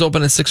phone lines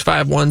open at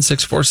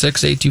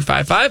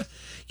 651-646-8255.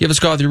 Give us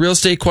a call with your real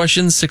estate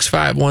questions,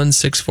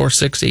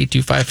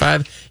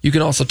 651-646-8255. You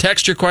can also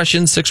text your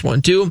questions,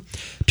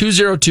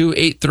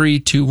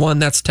 612-202-8321.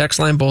 That's text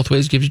line. Both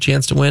ways gives you a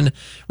chance to win.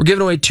 We're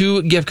giving away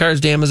 2 gift cards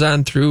to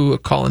Amazon through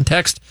call and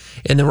text.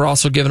 And then we're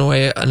also giving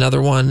away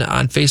another one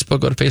on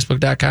Facebook. Go to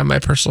facebook.com, my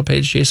personal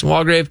page, Jason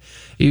Walgrave.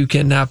 You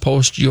can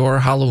post your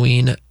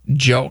Halloween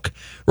joke.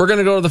 We're going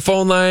to go to the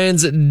phone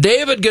lines.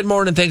 David, good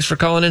morning. Thanks for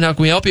calling in. How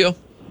can we help you?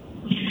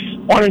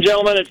 Morning,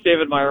 gentlemen. It's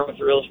David Meyer with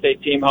the real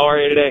estate team. How are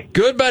you today?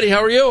 Good, buddy.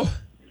 How are you?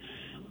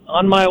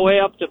 On my way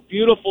up to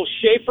beautiful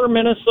Schaefer,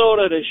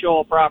 Minnesota to show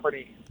a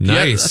property. Nice.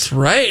 Yeah, that's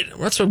right.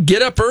 Let's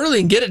get up early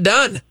and get it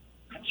done.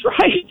 That's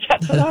right.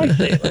 That's what I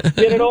say. Let's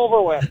get it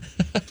over with.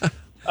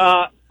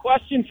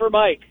 Question for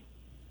Mike.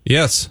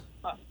 Yes.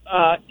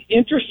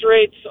 Interest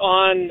rates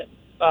on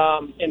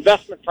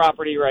investment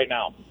property right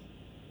now.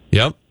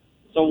 Yep.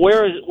 So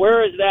where is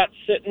that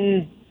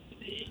sitting?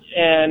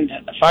 And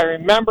if I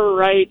remember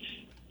right,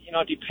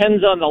 it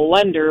depends on the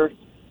lender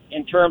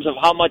in terms of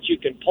how much you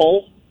can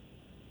pull.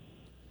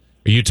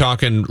 Are you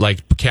talking like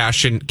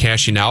cashing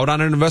out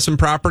on an investment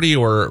property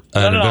or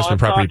an investment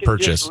property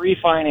purchase? Just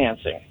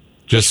refinancing.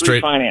 Just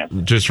straight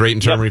refinance. Just rate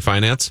and term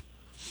refinance?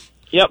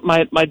 Yep.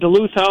 My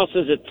Duluth house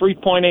is at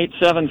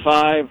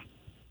 3.875.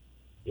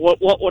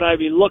 What would I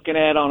be looking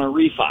at on a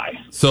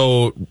refi?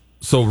 So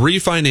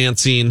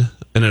refinancing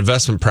an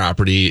investment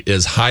property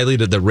is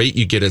the rate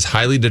you get is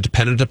highly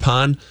dependent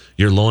upon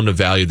your loan to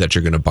value that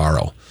you're going to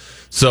borrow.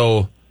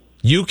 So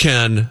you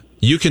can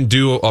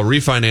do a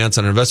refinance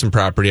on an investment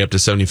property up to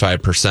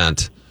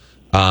 75%,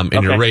 and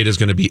your rate is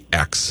going to be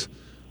X.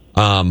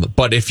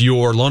 But if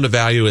your loan to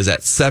value is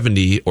at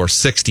 70 or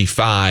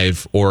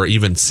 65 or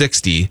even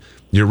 60,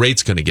 your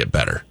rate's going to get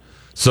better.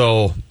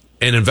 So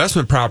in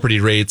investment property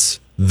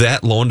rates,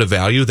 that loan to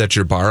value that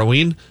you're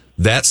borrowing,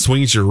 that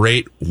swings your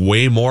rate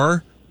way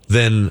more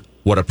than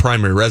what a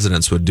primary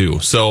residence would do.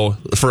 So,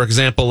 for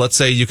example, let's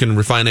say you can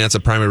refinance a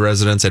primary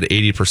residence at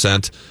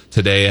 80%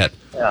 today at,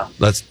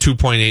 that's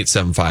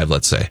 2.875,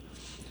 let's say.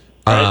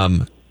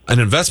 Right. An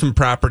investment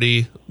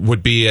property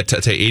would be at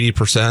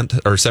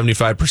 80% or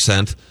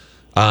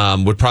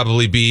 75%, would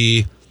probably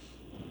be,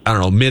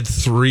 mid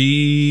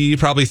 3,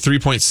 probably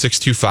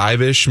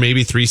 3.625-ish,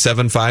 maybe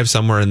 3.75,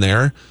 somewhere in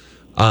there.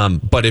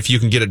 But if you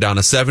can get it down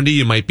to 70,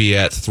 you might be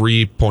at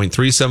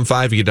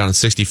 3.375. You get down to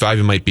 65,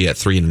 you might be at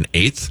 3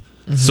 1/8.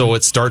 Mm-hmm. So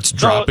it starts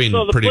dropping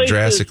pretty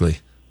drastically.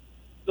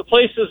 The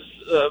place is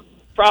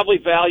probably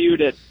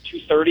valued at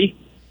 $230,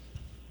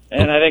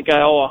 and I think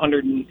I owe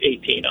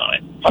 $118 on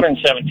it,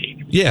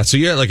 $117. Yeah, so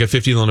you're at like a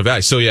 50 loan to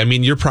value. So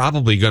you're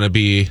probably going to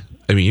be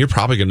in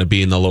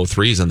the low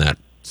 3s in that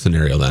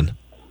scenario then.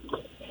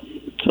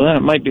 So then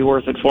it might be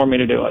worth it for me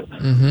to do it.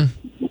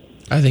 Mm-hmm.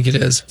 I think it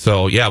is.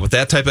 So yeah, with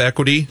that type of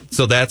equity,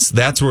 so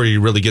that's where you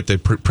really get the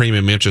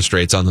premium interest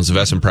rates on those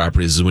investment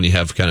properties, is when you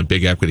have kind of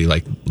big equity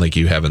like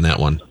you have in that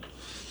one.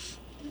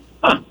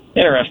 Huh,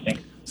 interesting.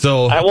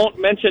 So I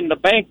won't mention the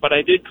bank, but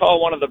I did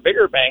call one of the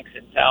bigger banks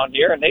in town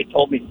here, and they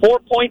told me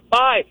 4.5.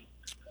 I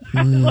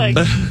was like,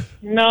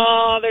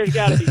 no, there's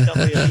got to be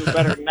somebody who do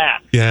better than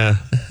that. Yeah,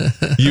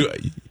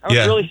 I was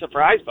really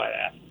surprised by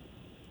that.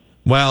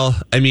 Well,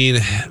 I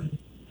mean,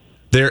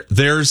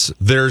 there's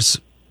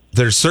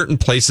certain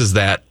places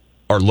that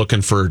are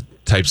looking for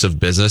types of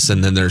business,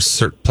 and then there's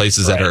certain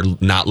places that are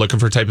not looking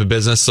for type of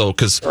business. So,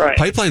 because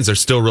pipelines are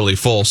still really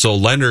full, so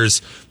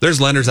there's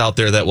lenders out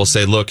there that will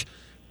say, look,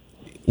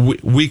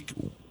 we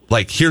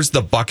like, here's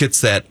the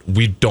buckets that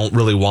we don't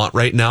really want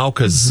right now,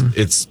 because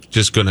it's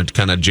just going to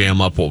kind of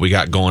jam up what we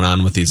got going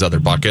on with these other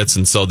buckets.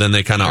 And so then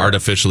they kind of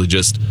artificially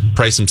just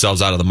price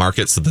themselves out of the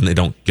market, so then they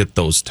don't get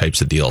those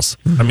types of deals.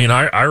 I mean,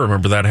 I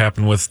remember that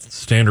happened with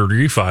standard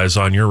refis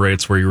on your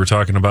rates, where you were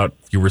talking about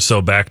you were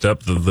so backed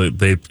up that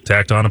they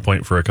tacked on a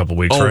point for a couple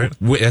weeks, right?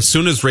 As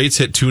soon as rates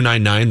hit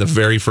 2.99 the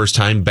very first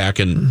time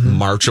back in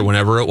March or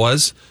whenever it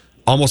was,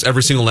 almost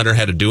every single lender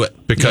had to do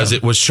it, because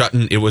it was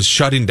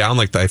shutting down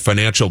like the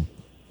financial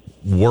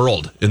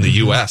world in the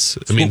U.S.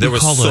 I mean, there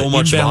was so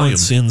much volume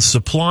in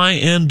supply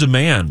and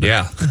demand.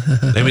 Yeah,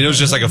 I mean, it was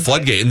just like a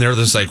floodgate, and they're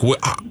just like,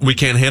 we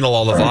can't handle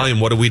all the volume.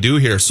 What do we do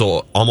here?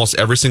 So almost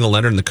every single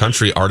lender in the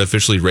country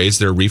artificially raised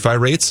their refi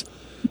rates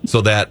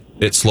so that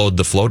it slowed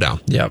the flow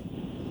down. Yep,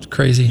 it's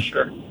crazy.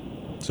 Sure,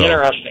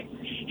 interesting.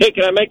 Hey,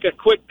 can I make a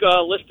quick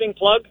listing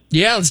plug?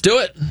 Yeah, let's do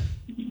it.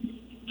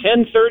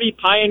 1030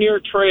 Pioneer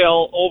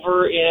Trail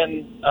over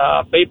in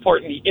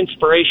Bayport in the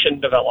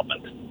Inspiration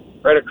Development.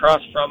 right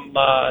across from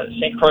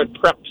St. Croix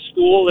Prep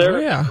School there. Oh,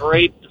 yeah.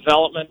 Great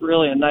development,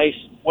 really a nice,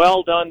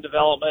 well-done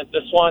development.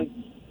 This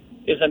one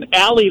is an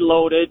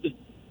alley-loaded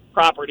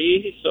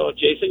property. So,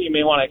 Jason, you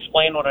may want to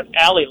explain what an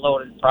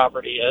alley-loaded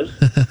property is.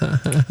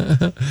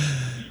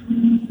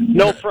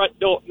 No front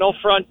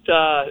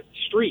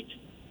street.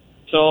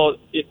 So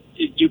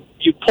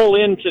you pull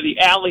into the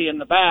alley in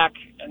the back,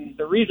 and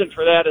the reason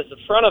for that is the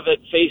front of it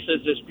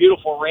faces this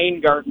beautiful rain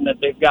garden that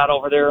they've got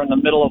over there in the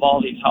middle of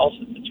all these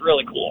houses. It's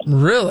really cool.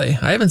 Really?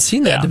 I haven't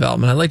seen that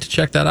development. I'd like to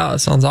check that out. It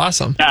sounds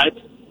awesome. Yeah,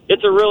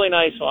 it's a really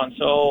nice one.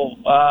 So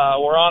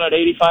we're on at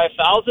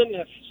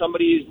 $85,000. If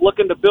somebody's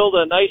looking to build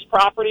a nice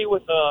property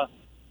with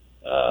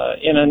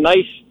in a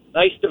nice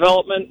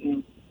development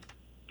and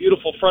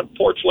beautiful front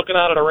porch looking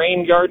out at a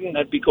rain garden,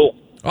 that'd be cool.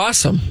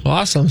 Awesome.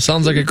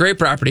 Sounds like a great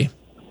property.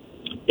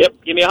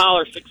 Yep, give me a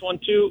holler,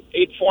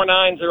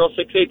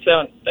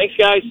 612-849-0687. Thanks,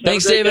 guys.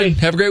 Thanks, David.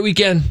 Have a great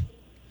weekend.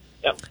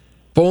 Yep.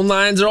 Phone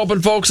lines are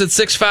open, folks, at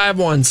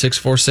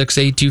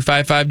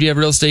 651-646-8255. Do you have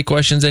real estate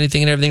questions,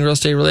 anything and everything real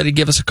estate related?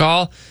 Give us a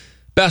call.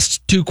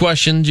 Best 2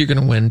 questions, you're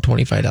going to win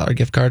 $25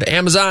 gift card to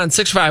Amazon.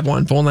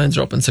 651. Phone lines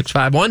are open,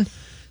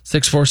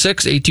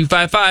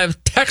 651-646-8255.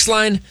 Text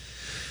line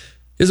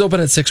is open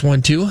at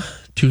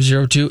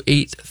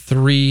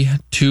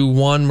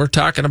 612-202-8321. We're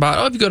talking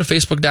about, if you go to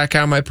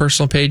Facebook.com, my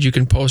personal page, you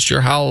can post your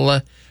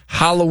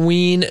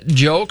Halloween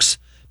jokes.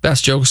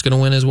 Best joke's going to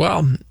win as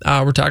well.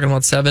 We're talking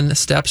about 7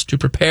 steps to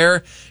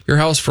prepare your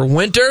house for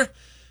winter.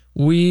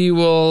 We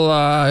will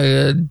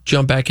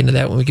jump back into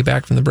that when we get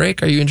back from the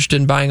break. Are you interested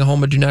in buying a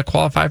home but do not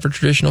qualify for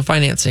traditional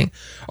financing?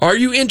 Are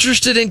you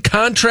interested in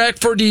contract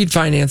for deed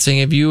financing?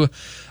 If you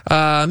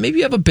maybe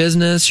you have a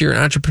business, you're an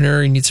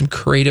entrepreneur, you need some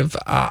creative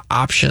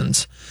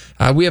options.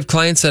 We have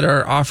clients that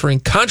are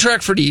offering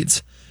contract for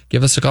deeds.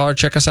 Give us a call or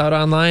check us out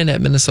online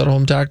at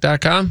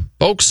MinnesotaHometalk.com.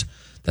 Folks,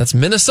 that's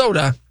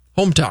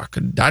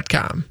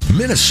MinnesotaHometalk.com.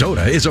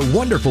 Minnesota is a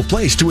wonderful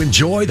place to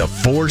enjoy the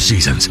 4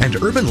 seasons, and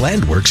Urban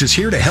Landworks is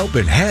here to help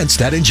enhance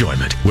that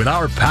enjoyment. With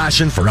our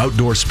passion for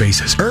outdoor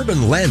spaces, Urban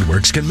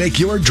Landworks can make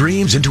your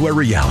dreams into a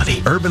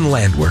reality. Urban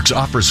Landworks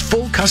offers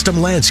full custom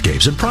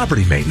landscapes and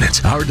property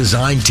maintenance. Our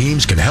design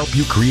teams can help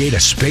you create a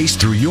space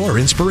through your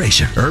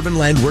inspiration. Urban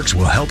Landworks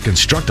will help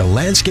construct a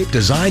landscape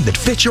design that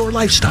fits your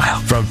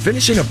lifestyle. From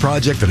finishing a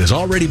project that has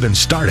already been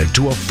started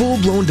to a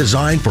full-blown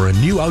design for a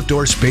new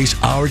outdoor space,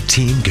 our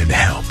team can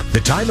help. The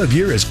time of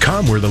year has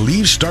come where the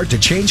leaves start to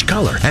change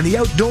color and the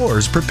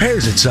outdoors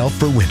prepares itself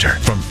for winter.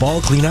 From fall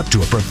cleanup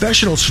to a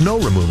professional snow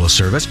removal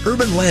service,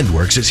 Urban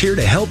Landworks is here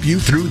to help you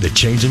through the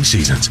changing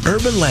seasons.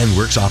 Urban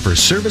Landworks offers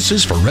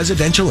services for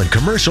residential and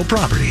commercial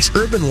properties.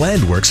 Urban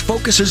Landworks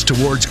focuses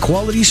towards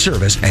quality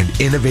service and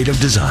innovative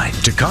design.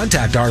 To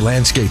contact our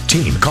landscape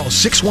team, call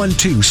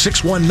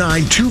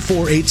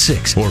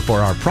 612-619-2486. Or for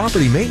our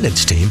property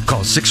maintenance team,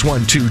 call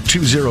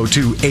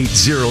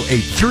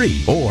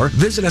 612-202-8083. Or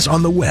visit us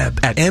on the web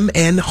at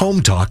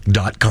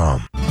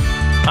mnhometalk.com.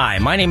 Hi,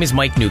 my name is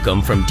Mike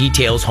Newcomb from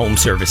Details Home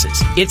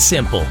Services. It's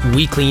simple.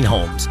 We clean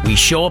homes. We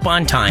show up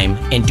on time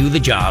and do the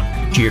job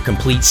to your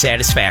complete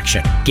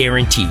satisfaction.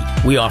 Guaranteed.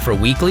 We offer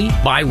weekly,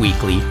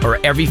 bi-weekly, or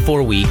every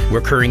 4-week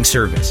recurring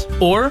service.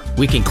 Or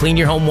we can clean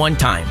your home one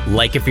time,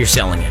 like if you're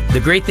selling it.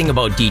 The great thing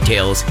about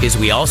Details is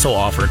we also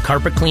offer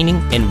carpet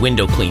cleaning and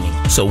window cleaning,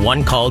 so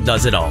one call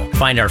does it all.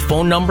 Find our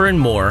phone number and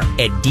more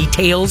at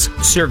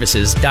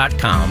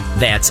detailsservices.com.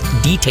 That's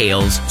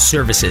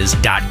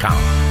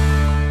detailsservices.com.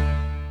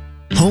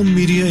 Home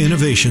Media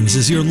Innovations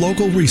is your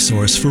local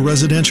resource for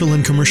residential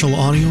and commercial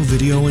audio,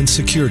 video, and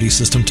security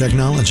system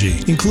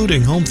technology,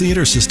 including home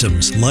theater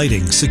systems,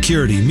 lighting,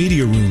 security,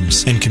 media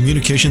rooms, and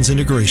communications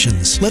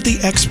integrations. Let the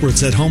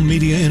experts at Home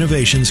Media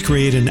Innovations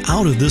create an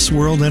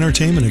out-of-this-world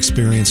entertainment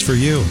experience for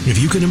you. If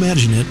you can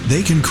imagine it,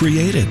 they can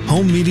create it.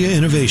 Home Media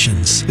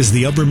Innovations is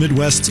the Upper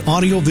Midwest's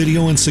audio,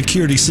 video, and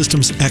security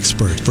systems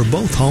expert for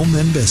both home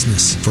and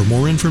business. For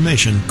more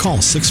information, call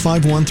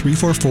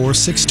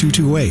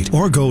 651-344-6228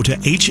 or go to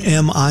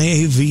HMIAV.com.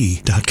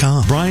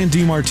 Brian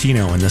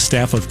DiMartino and the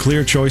staff of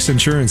Clear Choice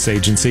Insurance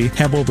Agency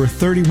have over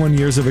 31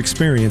 years of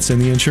experience in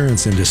the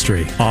insurance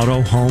industry,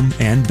 auto, home,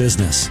 and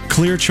business.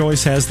 Clear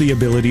Choice has the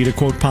ability to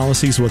quote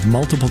policies with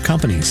multiple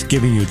companies,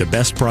 giving you the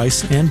best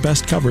price and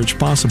best coverage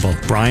possible.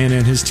 Brian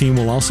and his team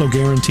will also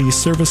guarantee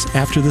service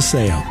after the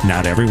sale.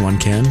 Not everyone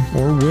can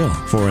or will.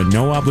 For a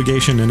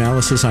no-obligation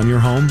analysis on your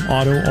home,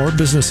 auto, or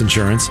business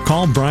insurance,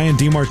 call Brian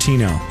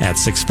DiMartino at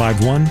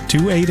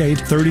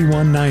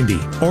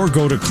 651-288-3190 or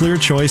go to clearchoicemn.com.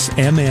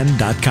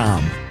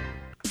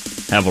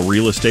 Have a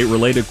real estate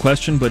related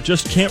question but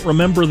just can't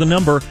remember the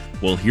number?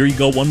 Well, here you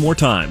go one more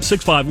time.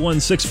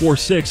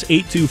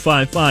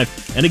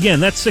 651-646-8255. And again,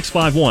 that's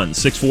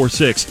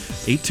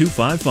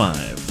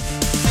 651-646-8255.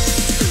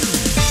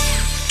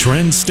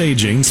 Trend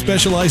Staging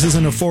specializes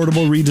in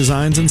affordable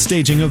redesigns and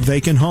staging of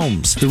vacant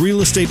homes. The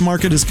real estate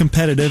market is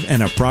competitive,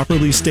 and a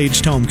properly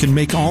staged home can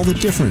make all the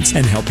difference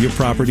and help your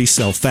property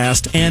sell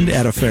fast and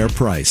at a fair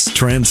price.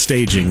 Trend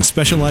Staging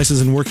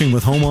specializes in working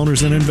with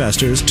homeowners and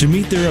investors to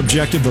meet their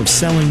objective of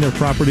selling their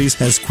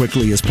properties as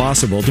quickly as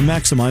possible to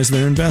maximize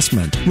their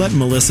investment. Let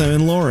Melissa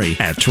and Lori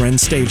at Trend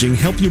Staging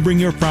help you bring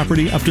your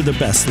property up to the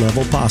best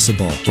level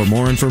possible. For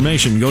more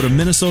information, go to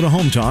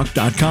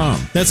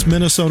MinnesotaHometalk.com. That's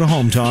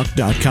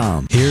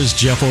MinnesotaHometalk.com. Here's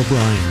Jeff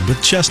O'Brien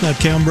with Chestnut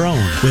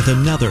Cambrone with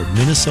another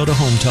Minnesota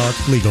Home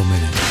Talk Legal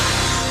Minute.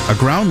 A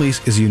ground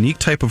lease is a unique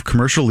type of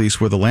commercial lease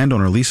where the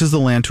landowner leases the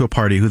land to a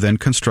party who then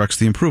constructs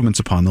the improvements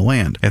upon the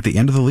land. At the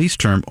end of the lease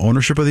term,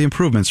 ownership of the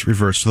improvements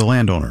reverts to the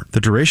landowner.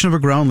 The duration of a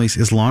ground lease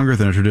is longer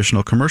than a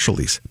traditional commercial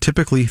lease,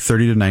 typically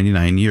 30 to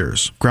 99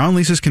 years. Ground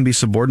leases can be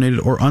subordinated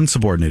or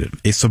unsubordinated.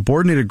 A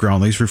subordinated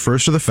ground lease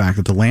refers to the fact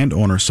that the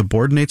landowner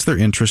subordinates their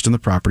interest in the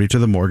property to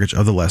the mortgage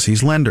of the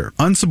lessee's lender.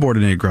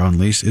 Unsubordinated ground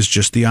lease is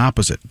just the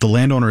opposite. The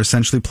landowner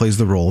essentially plays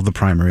the role of the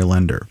primary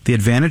lender. The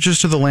advantages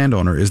to the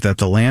landowner is that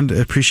the land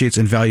appreciates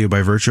in value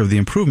by virtue of the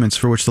improvements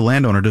for which the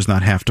landowner does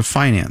not have to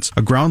finance.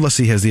 A ground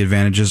lessee has the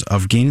advantages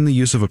of gaining the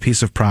use of a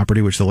piece of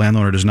property which the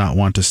landowner does not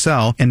want to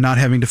sell and not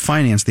having to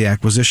finance the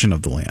acquisition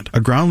of the land. A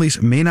ground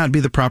lease may not be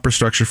the proper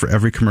structure for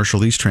every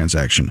commercial lease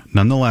transaction.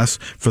 Nonetheless,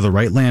 for the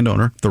right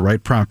landowner, the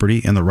right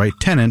property, and the right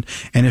tenant,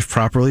 and if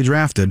properly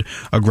drafted,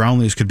 a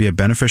ground lease could be a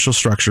beneficial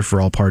structure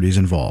for all parties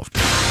involved.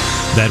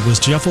 That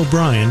was Jeff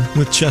O'Brien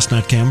with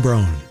Chestnut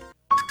Cambrone.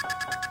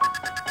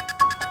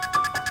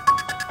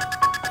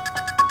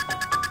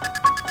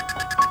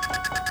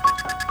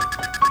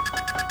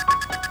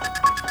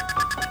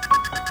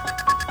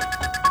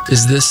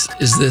 Is this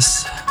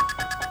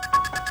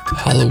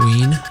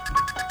Halloween?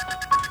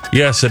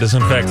 Yes, it is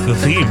in fact the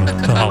theme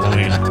to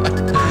Halloween.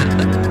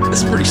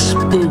 It's pretty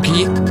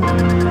spooky.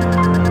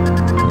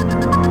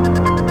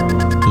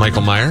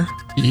 Michael Meyer?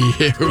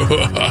 Yeah.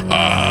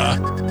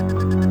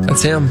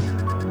 That's him.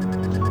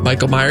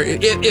 Michael Meyer.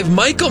 If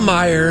Michael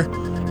Meyer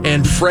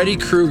and Freddy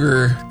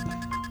Krueger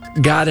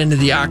got into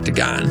the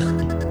octagon,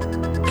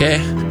 okay?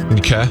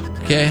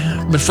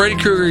 But Freddy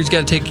Krueger, you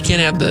can't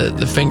have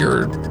the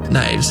finger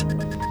knives.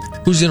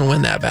 Who's going to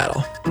win that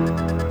battle?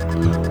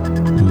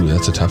 Ooh,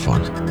 that's a tough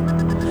one.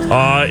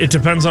 It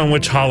depends on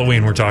which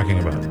Halloween we're talking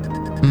about.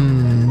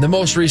 The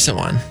most recent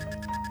one.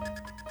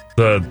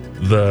 The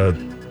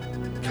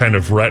kind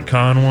of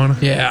retcon one?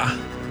 Yeah.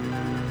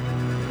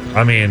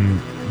 I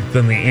mean,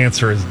 then the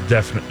answer is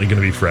definitely going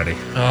to be Freddy.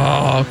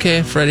 Oh,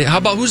 okay, Freddy. How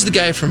about who's the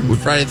guy from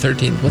Friday the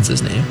 13th? What's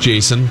his name?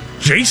 Jason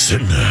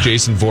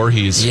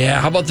Voorhees. Yeah.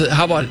 How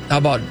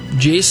about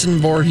Jason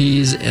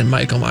Voorhees and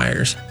Michael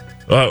Myers?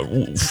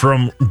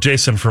 From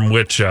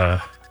which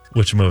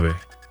movie?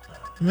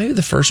 Maybe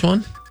the first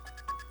one.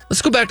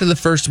 Let's go back to the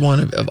first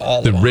one of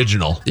all. The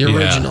original. The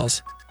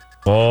originals.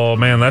 Yeah. Oh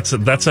man, that's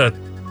a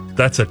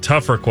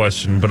tougher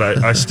question. But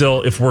I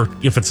still, if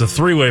it's a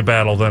three-way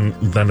battle, then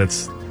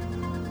it's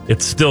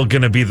still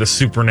going to be the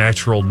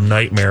supernatural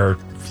nightmare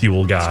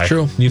fuel guy.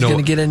 True. He's going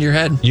to get in your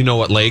head. You know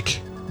what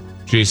lake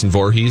Jason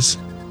Voorhees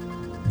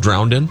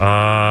drowned in?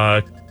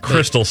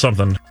 Crystal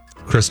something.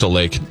 Crystal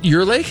Lake.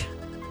 Your lake?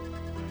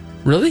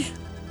 Really?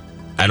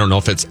 I don't know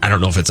if it's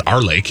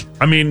our lake.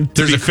 I mean,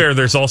 to be fair,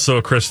 there's also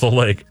a Crystal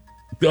Lake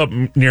up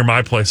near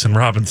my place in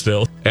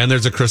Robbinsdale, and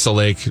there's a Crystal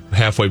Lake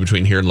halfway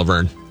between here and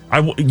Laverne.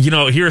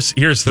 Here's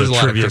the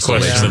trivia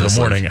question of the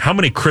morning. How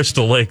many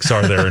Crystal Lakes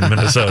are there in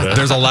Minnesota?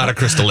 There's a lot of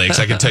Crystal Lakes.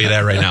 I can tell you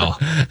that right now.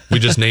 We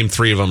just named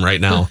 3 of them right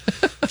now.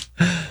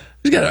 I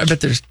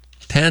bet there's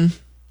 10.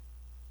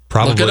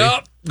 Probably. Look it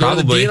up. Go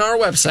to the DNR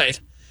website.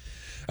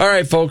 All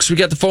right, folks, we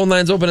got the phone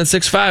lines open at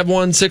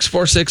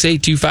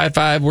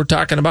 651-646-8255. We're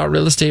talking about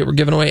real estate. We're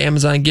giving away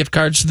Amazon gift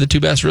cards to the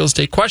 2 best real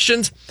estate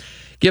questions.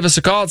 Give us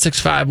a call at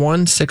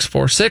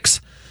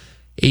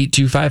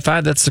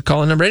 651-646-8255. That's the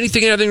call number.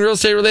 Anything and everything real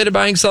estate related,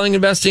 buying, selling,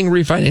 investing,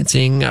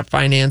 refinancing,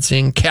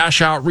 financing,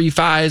 cash out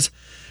refis,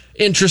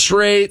 interest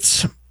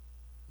rates,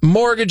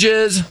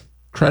 mortgages,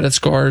 credit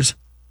scores,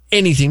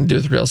 anything to do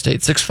with real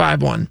estate.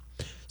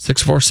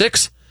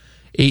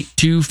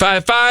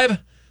 651-646-8255.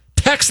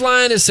 Text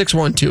line is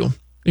 612.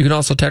 You can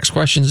also text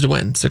questions to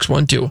win.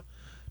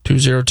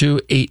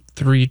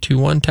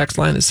 612-202-8321. Text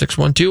line is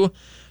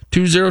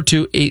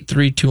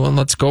 612-202-8321.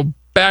 Let's go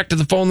back to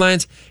the phone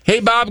lines.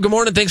 Hey, Bob. Good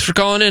morning. Thanks for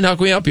calling in. How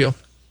can we help you?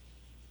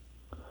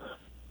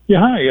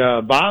 Yeah,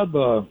 hi,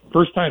 Bob.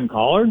 First-time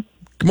caller.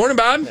 Good morning,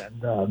 Bob.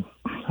 And,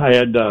 I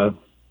had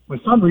my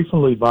son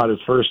recently bought his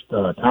first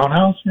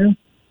townhouse here,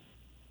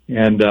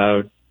 and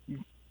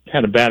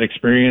had a bad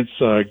experience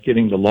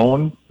getting the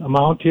loan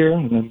amount here.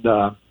 And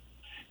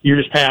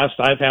years past,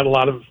 I've had a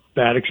lot of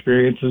bad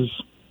experiences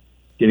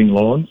getting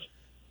loans,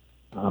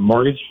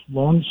 mortgage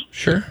loans.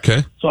 Sure.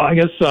 Okay. So I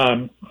guess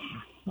trying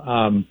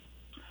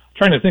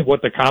to think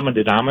what the common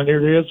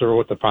denominator is or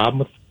what the problem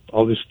with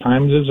all these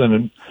times is.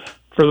 And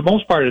for the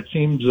most part, it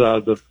seems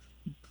I'm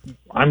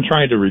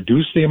trying to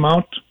reduce the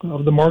amount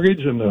of the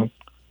mortgage, and the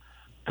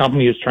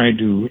company is trying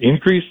to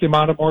increase the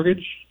amount of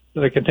mortgage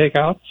that I can take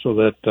out, so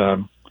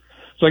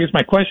So I guess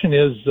my question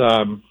is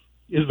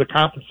the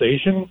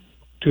compensation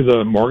to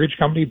the mortgage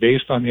company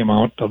based on the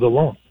amount of the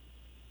loan?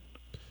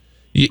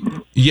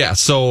 Yeah.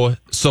 So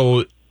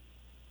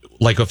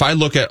like if I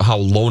look at how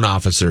loan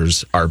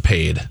officers are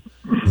paid,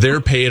 they're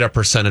paid a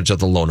percentage of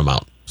the loan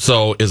amount.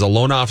 So is a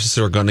loan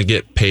officer going to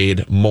get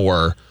paid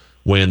more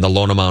when the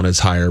loan amount is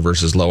higher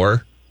versus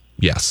lower?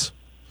 Yes.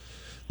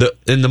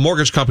 And the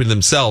mortgage company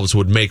themselves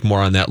would make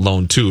more on that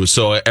loan too.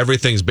 So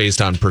everything's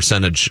based on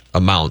percentage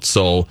amounts.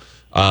 So,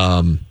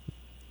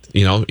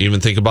 even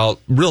think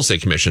about real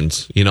estate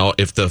commissions.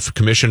 If the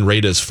commission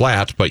rate is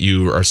flat, but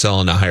you are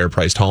selling a higher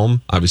priced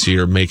home, obviously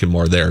you're making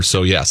more there.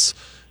 So yes,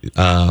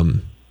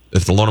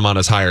 if the loan amount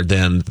is higher,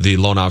 then the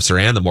loan officer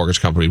and the mortgage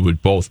company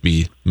would both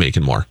be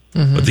making more.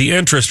 Mm-hmm. But the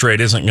interest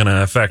rate isn't going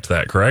to affect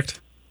that, correct?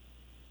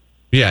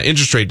 Yeah,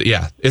 interest rate.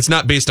 Yeah, it's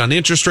not based on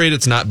interest rate.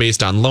 It's not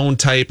based on loan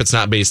type. It's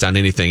not based on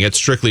anything. It's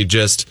strictly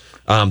just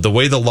the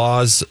way the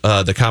laws,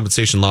 the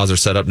compensation laws are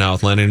set up now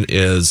with lending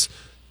is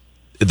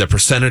the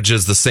percentage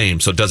is the same.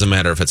 So it doesn't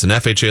matter if it's an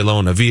FHA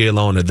loan, a VA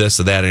loan, or this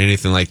or that, or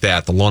anything like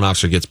that. The loan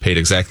officer gets paid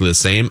exactly the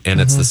same,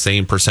 and it's the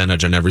same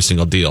percentage on every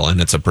single deal,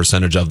 and it's a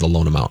percentage of the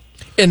loan amount.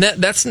 And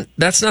that's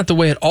not the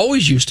way it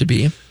always used to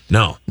be.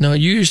 No,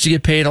 you used to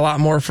get paid a lot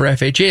more for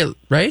FHA,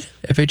 right?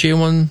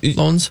 FHA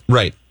loans,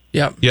 right?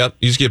 Yep. You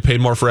just get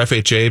paid more for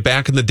FHA.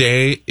 Back in the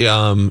day,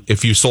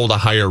 if you sold a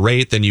higher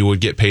rate, then you would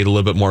get paid a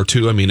little bit more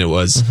too. I mean, it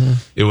was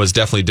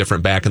definitely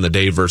different back in the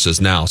day versus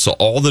now. So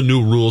all the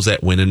new rules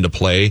that went into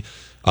play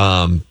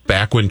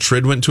back when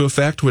TRID went into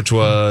effect, which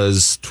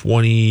was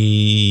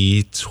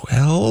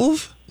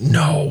 2012.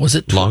 No, was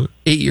it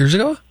 8 years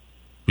ago?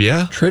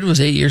 Yeah, TRID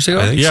was 8 years ago.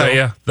 I think so.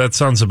 Yeah, that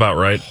sounds about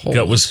right.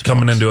 That was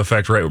coming into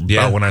effect right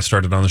about when I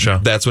started on the show.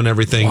 That's when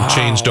everything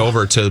changed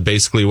over to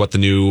basically what the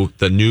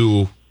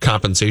new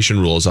compensation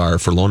rules are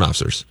for loan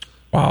officers.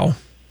 Wow.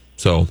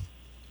 So,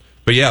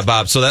 but yeah,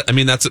 Bob. So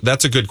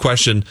that's a good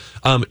question.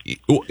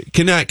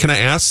 Can I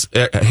ask?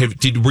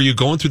 Were you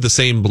going through the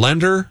same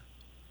lender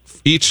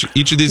each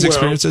of these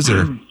experiences,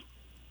 or?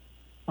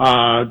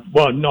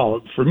 Well,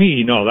 no. For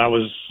me, no.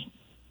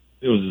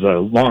 It was a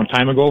long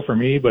time ago for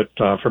me, but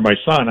for my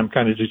son, I'm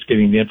kind of just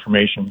getting the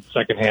information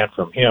secondhand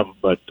from him.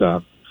 But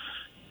the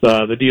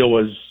deal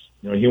was,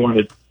 he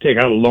wanted to take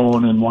out a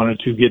loan and wanted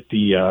to get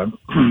he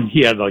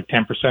had like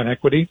 10%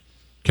 equity.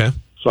 Okay.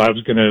 So I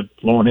was going to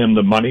loan him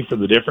the money for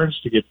the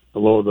difference to get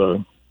below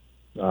the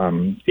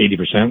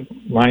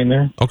 80% line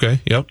there.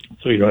 Okay. Yep.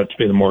 So you don't have to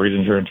pay the mortgage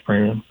insurance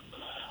premium.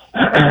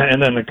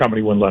 And then the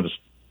company wouldn't let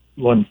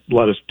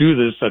us do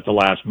this at the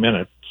last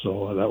minute.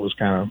 So that was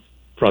kind of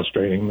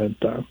frustrating. That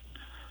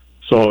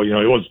so it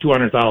was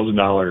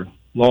 $200,000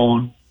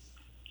 loan.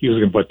 He was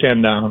going to put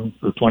 10 down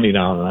or 20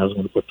 down, and I was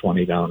going to put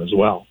 20 down as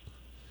well.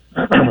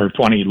 Or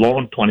 20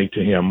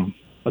 to him,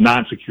 a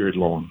non-secured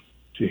loan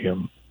to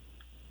him.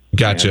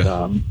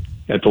 Gotcha. And,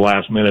 at the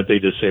last minute, they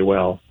just say,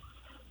 well,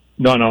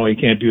 no, he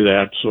can't do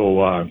that.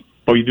 So,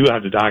 but you do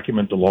have to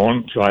document the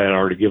loan. So I had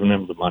already given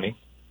him the money.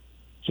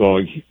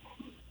 So,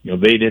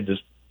 they did this.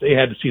 They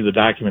had to see the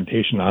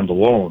documentation on the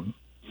loan.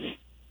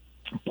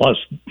 Plus,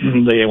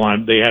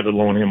 they had to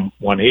loan him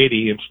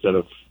 $180 instead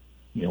of,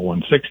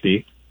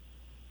 $160.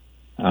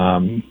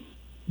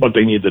 But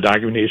they need the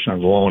documentation on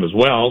the loan as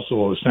well.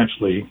 So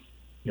essentially,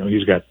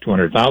 he's got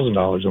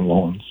 $200,000 in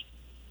loans.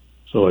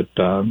 So it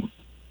didn't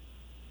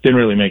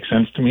really make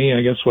sense to me,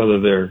 I guess, whether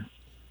they're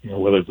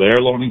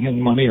loaning him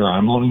the money or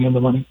I'm loaning him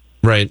the money.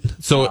 Right.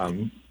 So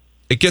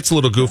it gets a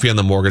little goofy on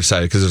the mortgage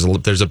side because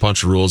there's a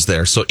bunch of rules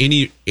there. So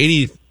any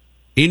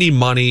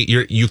money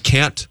you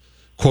can't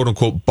quote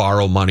unquote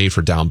borrow money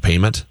for down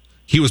payment.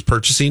 He was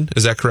purchasing,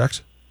 is that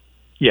correct?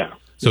 Yeah.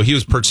 So he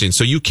was purchasing.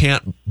 So you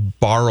can't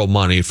borrow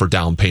money for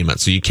down payment.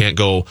 So you can't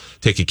go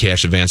take a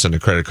cash advance on a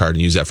credit card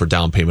and use that for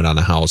down payment on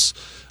the house.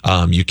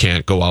 You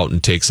can't go out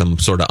and take some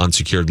sort of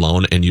unsecured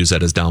loan and use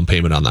that as down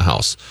payment on the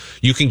house.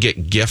 You can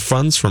get gift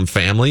funds from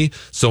family.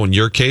 So in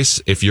your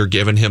case, if you're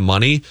giving him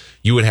money,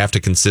 you would have to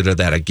consider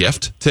that a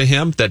gift to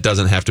him that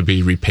doesn't have to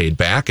be repaid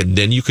back. And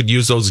then you could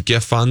use those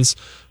gift funds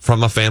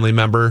from a family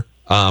member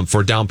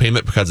for down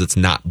payment because it's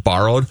not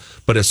borrowed.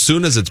 But as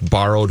soon as it's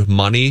borrowed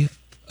money,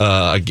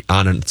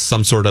 on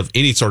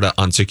any sort of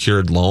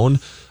unsecured loan,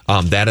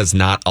 that is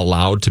not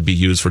allowed to be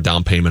used for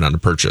down payment on a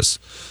purchase.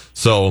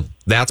 So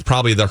that's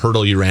probably the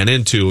hurdle you ran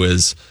into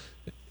is,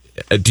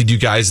 did you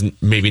guys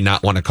maybe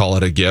not want to call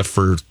it a gift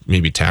for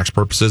maybe tax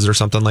purposes or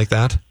something like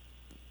that?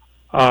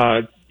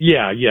 Yeah,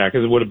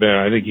 because it would have been,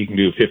 I think you can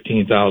do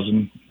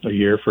 $15,000 a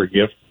year for a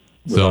gift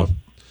without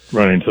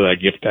running into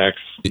that gift tax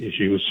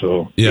issue.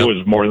 So it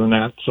was more than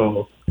that.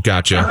 So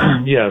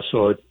gotcha. Yeah,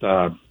 so it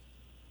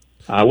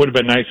would have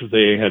been nice if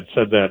they had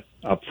said that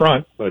up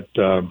front, but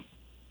I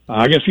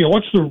guess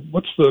what's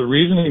the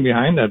reasoning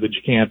behind that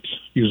you can't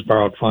use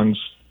borrowed funds?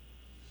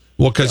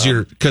 Well,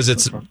 so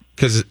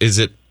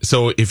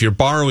if you're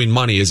borrowing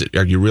money,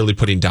 are you really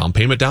putting down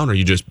payment down, or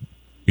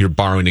you're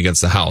borrowing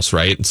against the house,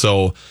 right?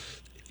 So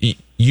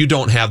you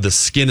don't have the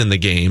skin in the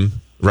game,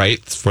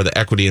 right, for the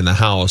equity in the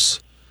house,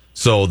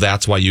 so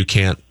that's why you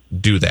can't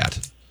do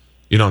that.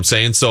 You know what I'm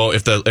saying? So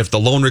if the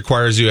loan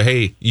requires you,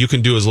 hey, you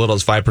can do as little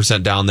as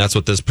 5% down. That's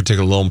what this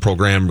particular loan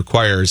program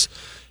requires.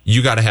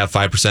 You got to have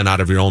 5%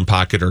 out of your own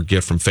pocket or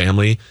gift from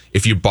family.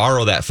 If you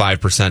borrow that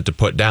 5% to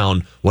put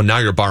down, well, now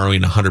you're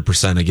borrowing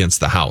 100%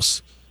 against the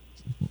house.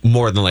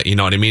 More than, you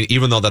know what I mean?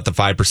 Even though that the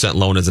 5%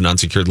 loan is an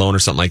unsecured loan or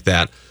something like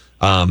that,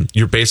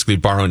 you're basically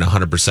borrowing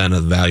 100%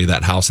 of the value of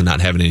that house and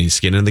not having any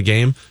skin in the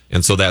game.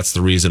 And so that's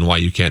the reason why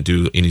you can't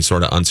do any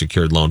sort of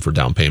unsecured loan for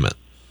down payment.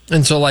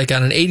 And so like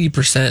on an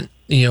 80%,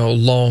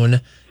 loan,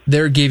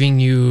 they're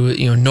giving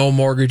you, no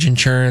mortgage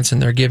insurance,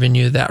 and they're giving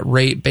you that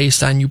rate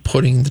based on you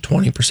putting the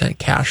 20%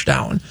 cash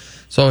down.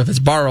 So if it's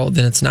borrowed,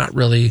 then it's not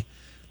really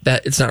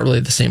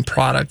the same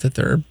product that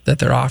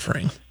they're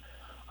offering.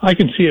 I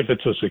can see if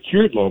it's a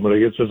secured loan, but I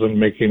guess it doesn't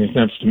make any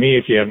sense to me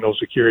if you have no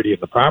security in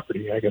the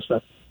property. I guess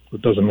that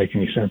doesn't make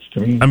any sense to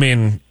me. I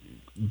mean,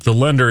 the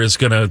lender is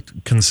going to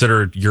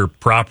consider your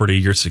property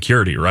your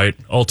security, right?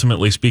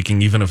 Ultimately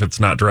speaking, even if it's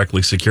not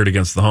directly secured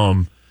against the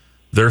home,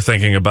 they're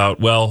thinking about,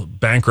 well,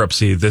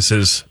 bankruptcy, this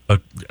is a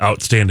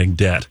outstanding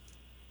debt.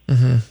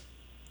 Mm-hmm.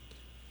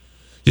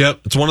 Yep,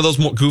 it's one of those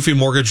goofy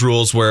mortgage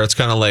rules where it's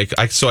kind of like,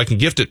 I can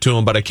gift it to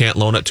him, but I can't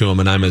loan it to him,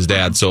 and I'm his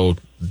dad. So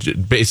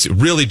basically,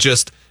 really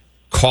just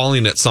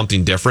calling it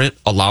something different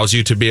allows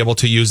you to be able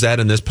to use that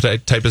in this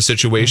type of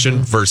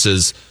situation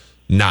versus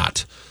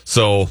not.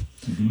 So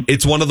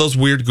it's one of those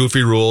weird,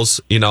 goofy rules,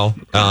 and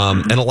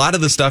a lot of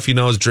the stuff,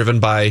 is driven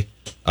by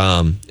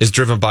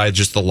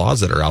just the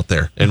laws that are out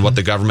there and what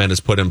the government has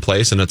put in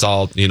place, and it's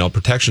all,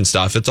 protection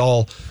stuff. It's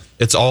all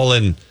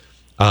in,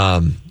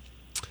 the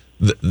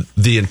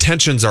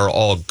intentions are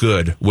all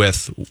good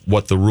with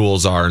what the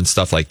rules are and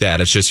stuff like that.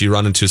 It's just you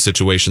run into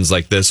situations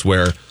like this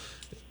where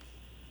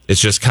it's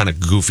just kind of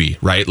goofy,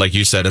 right? Like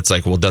you said, it's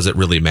like, well, does it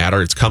really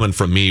matter? It's coming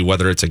from me,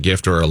 whether it's a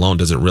gift or a loan,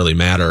 does it really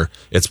matter?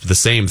 It's the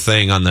same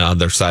thing on the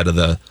other side of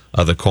the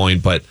coin,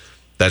 but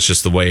that's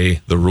just the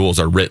way the rules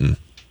are written.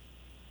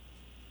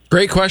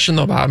 Great question,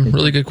 though, Bob.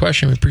 Really good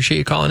question. We appreciate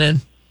you calling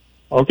in.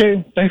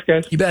 Okay. Thanks,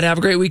 guys. You bet. Have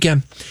a great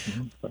weekend.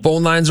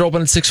 Phone lines are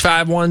open at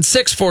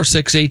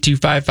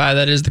 651-646-8255.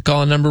 That is the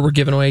call number. We're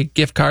giving away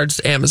gift cards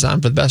to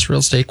Amazon for the best real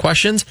estate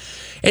questions.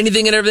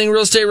 Anything and everything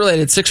real estate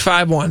related,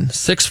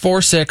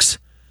 651-646-8255.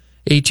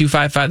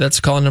 8255. That's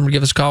the call number.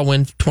 Give us a call.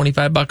 Win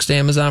 $25 to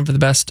Amazon for the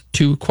best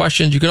 2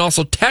 questions. You can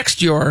also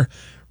text your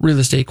real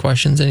estate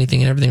questions,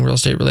 anything and everything real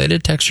estate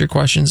related. Text your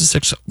questions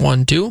to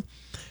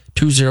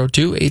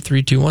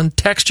 612-202-8321.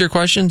 Text your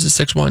questions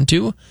to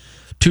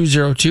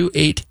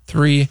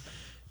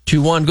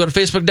 612-202-8321. Go to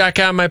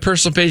Facebook.com, my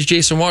personal page,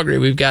 Jason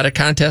Walgrave. We've got a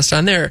contest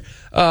on there.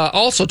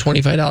 Also,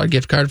 $25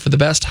 gift card for the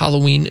best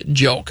Halloween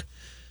joke.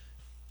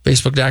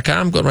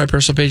 Facebook.com. Go to my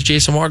personal page,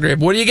 Jason Walgrave.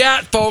 What do you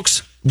got,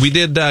 folks? We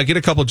did get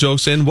a couple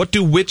jokes in. What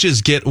do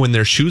witches get when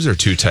their shoes are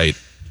too tight?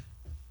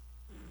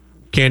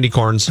 Candy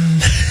corns.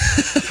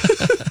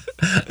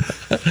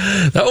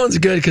 That one's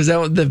good because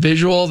the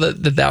visual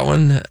that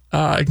one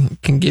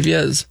can give you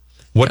is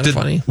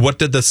funny. What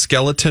did the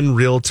skeleton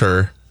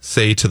realtor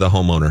say to the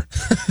homeowner?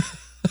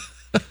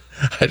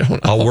 I don't know.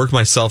 I'll work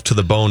myself to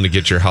the bone to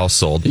get your house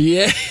sold.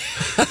 Yeah. I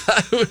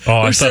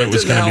thought it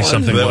was going to be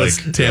something that like was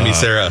Tammy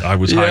Sarah. I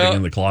was hiding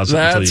in the closet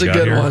until you got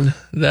here. That's a good one.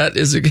 That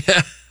is a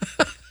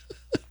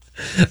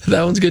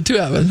that one's good too,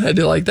 Evan. I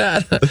do like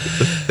that.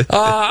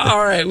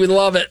 All right. We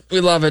love it.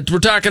 We're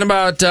talking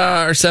about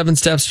our 7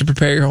 steps to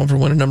prepare your home for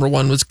winter. Number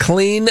 1 was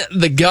clean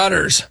the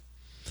gutters.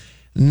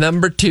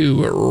 Number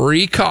 2,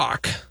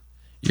 re-caulk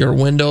your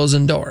windows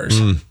and doors.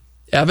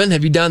 Evan,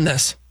 have you done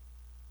this?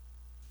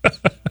 I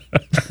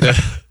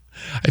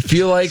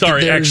feel like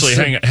sorry, actually,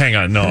 hang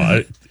on.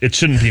 No, it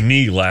shouldn't be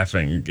me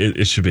laughing.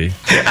 It should be.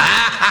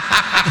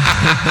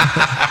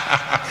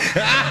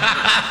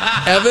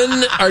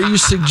 Evan, are you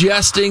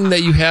suggesting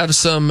that you have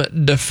some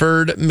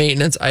deferred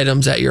maintenance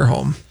items at your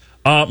home?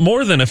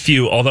 More than a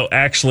few, although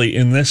actually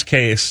in this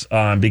case,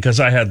 because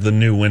I had the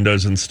new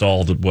windows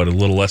installed, a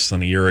little less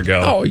than a year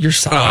ago. Oh, you're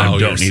solid. I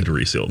don't need to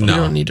reseal them. You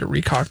don't need to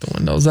re-caulk the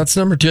windows. That's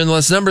number 2 on the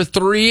list. Number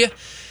 3,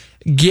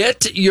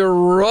 get your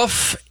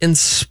roof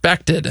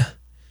inspected.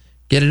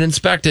 Get it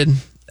inspected.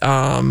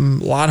 A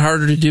lot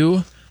harder to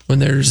do when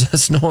there's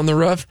snow on the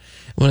roof,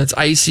 when it's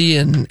icy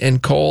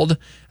and cold.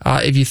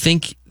 If you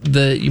think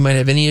that you might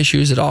have any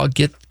issues at all,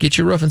 get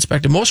your roof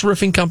inspected. Most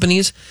roofing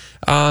companies,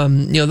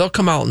 they'll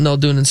come out and they'll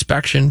do an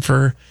inspection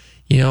for,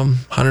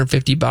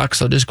 $150.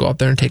 They'll just go up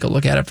there and take a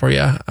look at it for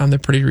you. They're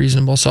pretty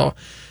reasonable. So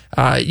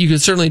you can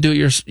certainly do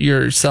it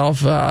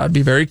yourself.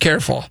 Be very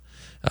careful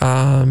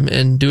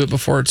and do it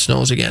before it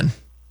snows again.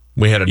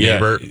 We had a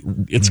neighbor.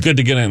 It's good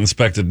to get it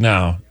inspected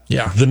now.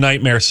 Yeah. The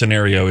nightmare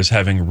scenario is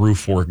having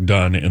roof work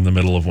done in the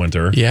middle of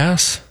winter.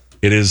 Yes.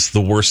 It is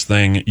the worst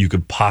thing you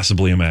could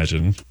possibly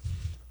imagine.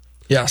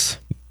 Yes.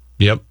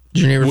 Yep.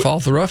 Did your neighbor fall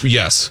off the roof?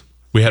 Yes.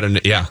 We had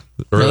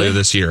earlier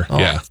this year. Oh,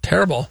 yeah.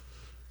 Terrible.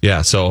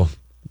 Yeah. So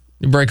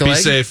you break a leg?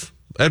 Be safe.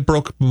 I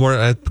broke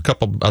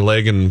a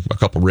leg and a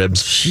couple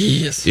ribs.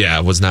 Jeez. Yeah,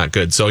 it was not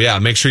good. So yeah,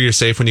 make sure you're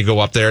safe when you go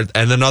up there.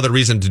 And another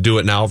reason to do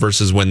it now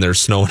versus when there's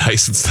snow and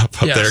ice and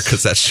stuff up there,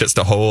 because that's just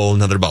a whole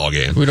another ball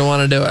game. We don't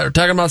want to do it. We're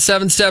talking about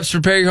 7 steps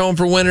to prepare your home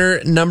for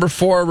winter. Number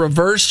 4,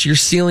 reverse your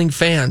ceiling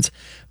fans.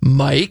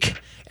 Mike,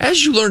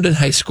 as you learned in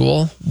high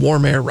school,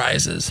 warm air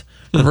rises.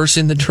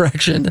 Reversing the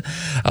direction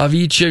of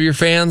each of your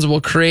fans will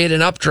create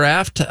an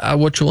updraft,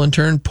 which will in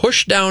turn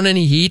push down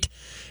any heat.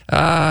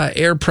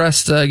 Air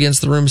pressed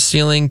against the room's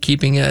ceiling,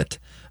 keeping it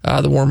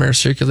the warm air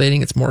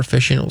circulating. It's more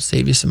efficient. It will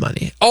save you some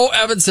money. Oh,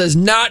 Evan says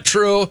not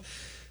true.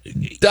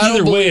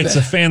 Either way, it's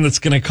a fan that's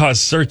going to cause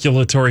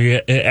circulatory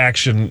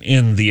action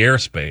in the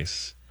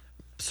airspace.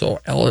 So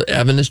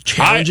Evan is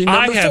challenging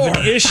number 4. I have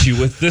an issue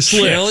with this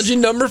list. Challenging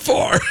number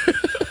 4.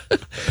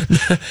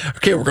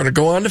 Okay, we're going to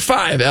go on to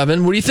 5.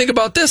 Evan, what do you think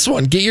about this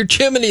one? Get your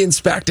chimney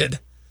inspected.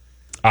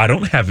 I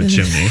don't have a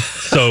chimney,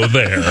 so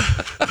there.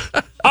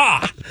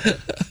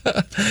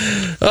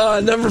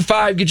 Number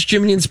 5, get your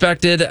chimney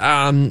inspected.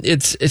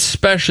 It's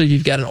especially if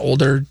you've got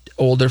an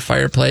older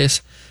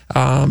fireplace.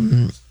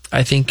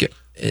 I think,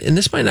 and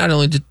this might not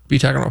only be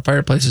talking about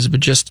fireplaces,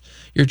 but just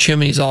your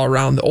chimneys all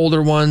around. The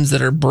older ones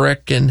that are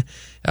brick and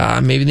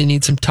maybe they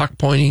need some tuck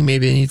pointing,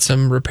 maybe they need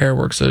some repair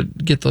work. So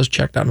get those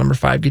checked out. Number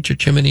 5, get your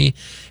chimney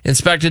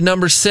inspected.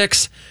 Number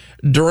 6,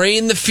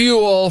 drain the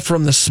fuel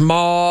from the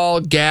small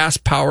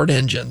gas-powered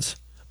engines.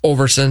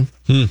 Overson.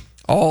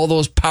 All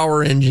those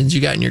power engines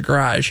you got in your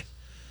garage.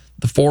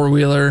 The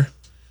 4-wheeler,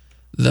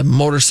 the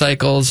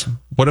motorcycles.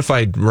 What if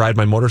I ride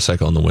my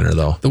motorcycle in the winter,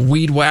 though? The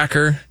weed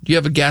whacker. Do you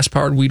have a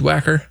gas-powered weed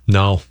whacker?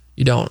 No.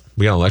 You don't?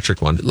 We got an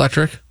electric one.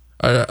 Electric?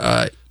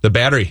 The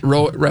battery.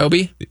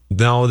 Ryobi?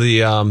 No,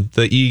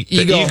 the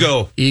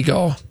Ego.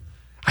 Ego.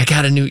 I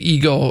got a new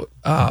Ego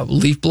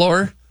leaf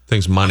blower.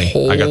 Thing's money.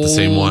 I got the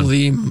same one.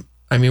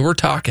 I mean, we're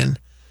talking.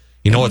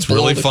 You know what's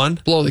really fun?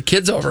 Blow the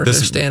kids over if they're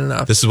standing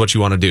up. This is what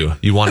you want to do.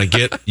 You want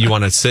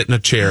to sit in a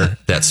chair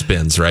that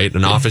spins, right?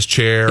 An office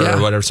chair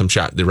or whatever, some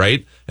shot,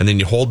 right? And then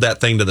you hold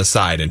that thing to the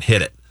side and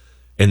hit it.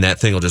 And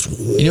that thing will just...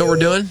 You know what we're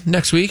doing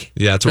next week?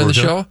 Yeah, that's what we're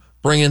doing. Show?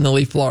 Bring in the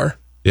leaf blower.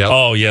 Yep.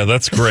 Oh, yeah,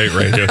 that's great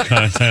radio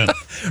content.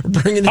 I'm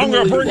going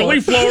to bring a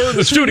leaf blower in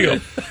the studio.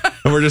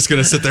 And we're just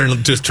going to sit there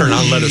and just turn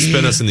on and let it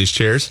spin us in these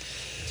chairs.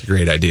 It's a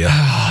great idea.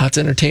 That's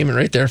entertainment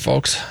right there,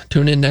 folks.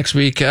 Tune in next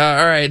week. All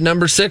right,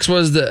 number 6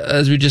 was,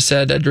 as we just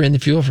said, drain the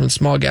fuel from the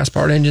small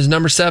gas-powered engines.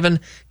 Number 7,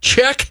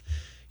 check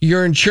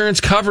your insurance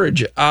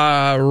coverage.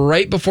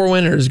 Right before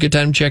winter is a good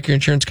time to check your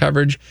insurance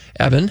coverage.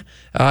 Evan,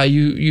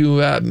 you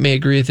may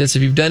agree with this.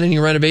 If you've done any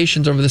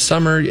renovations over the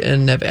summer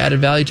and have added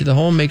value to the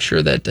home, make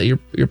sure that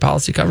your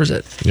policy covers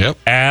it. Yep.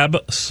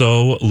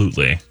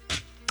 Absolutely.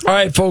 All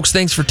right, folks,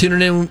 thanks for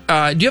tuning in.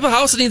 Do you have a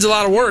house that needs a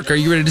lot of work? Are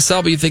you ready to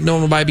sell, but you think no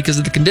one will buy because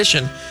of the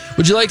condition?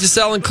 Would you like to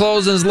sell and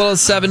close in as little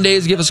as 7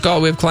 days? Give us a call.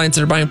 We have clients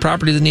that are buying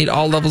properties that need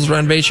all levels of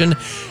renovation.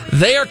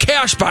 They are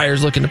cash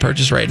buyers looking to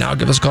purchase right now.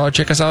 Give us a call or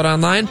check us out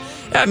online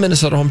at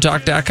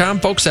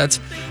MinnesotaHometalk.com. Folks,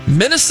 that's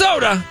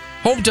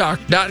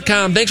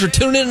MinnesotaHometalk.com. Thanks for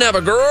tuning in and have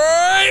a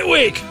great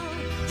week.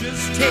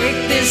 Just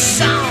take this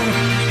song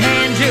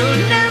and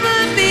you'll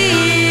never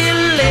be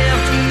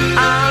left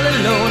all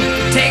alone.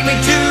 Take me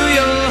to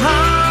your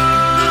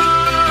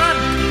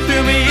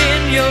feel me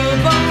in your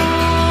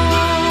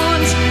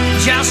bones.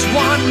 Just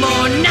one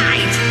more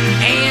night,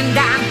 and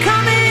I'm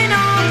coming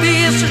on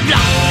this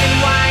long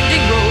and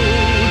winding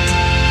road.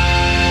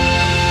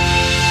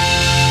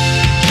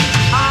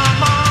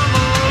 I'm on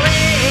the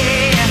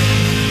way.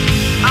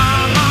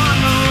 I'm on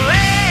the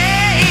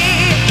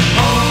way.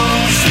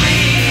 Home,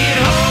 sweet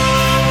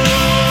home.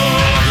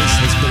 This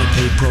has been a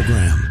paid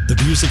program. The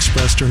views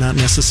expressed are not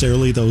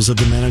necessarily those of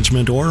the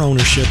management or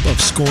ownership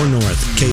of SKOR North.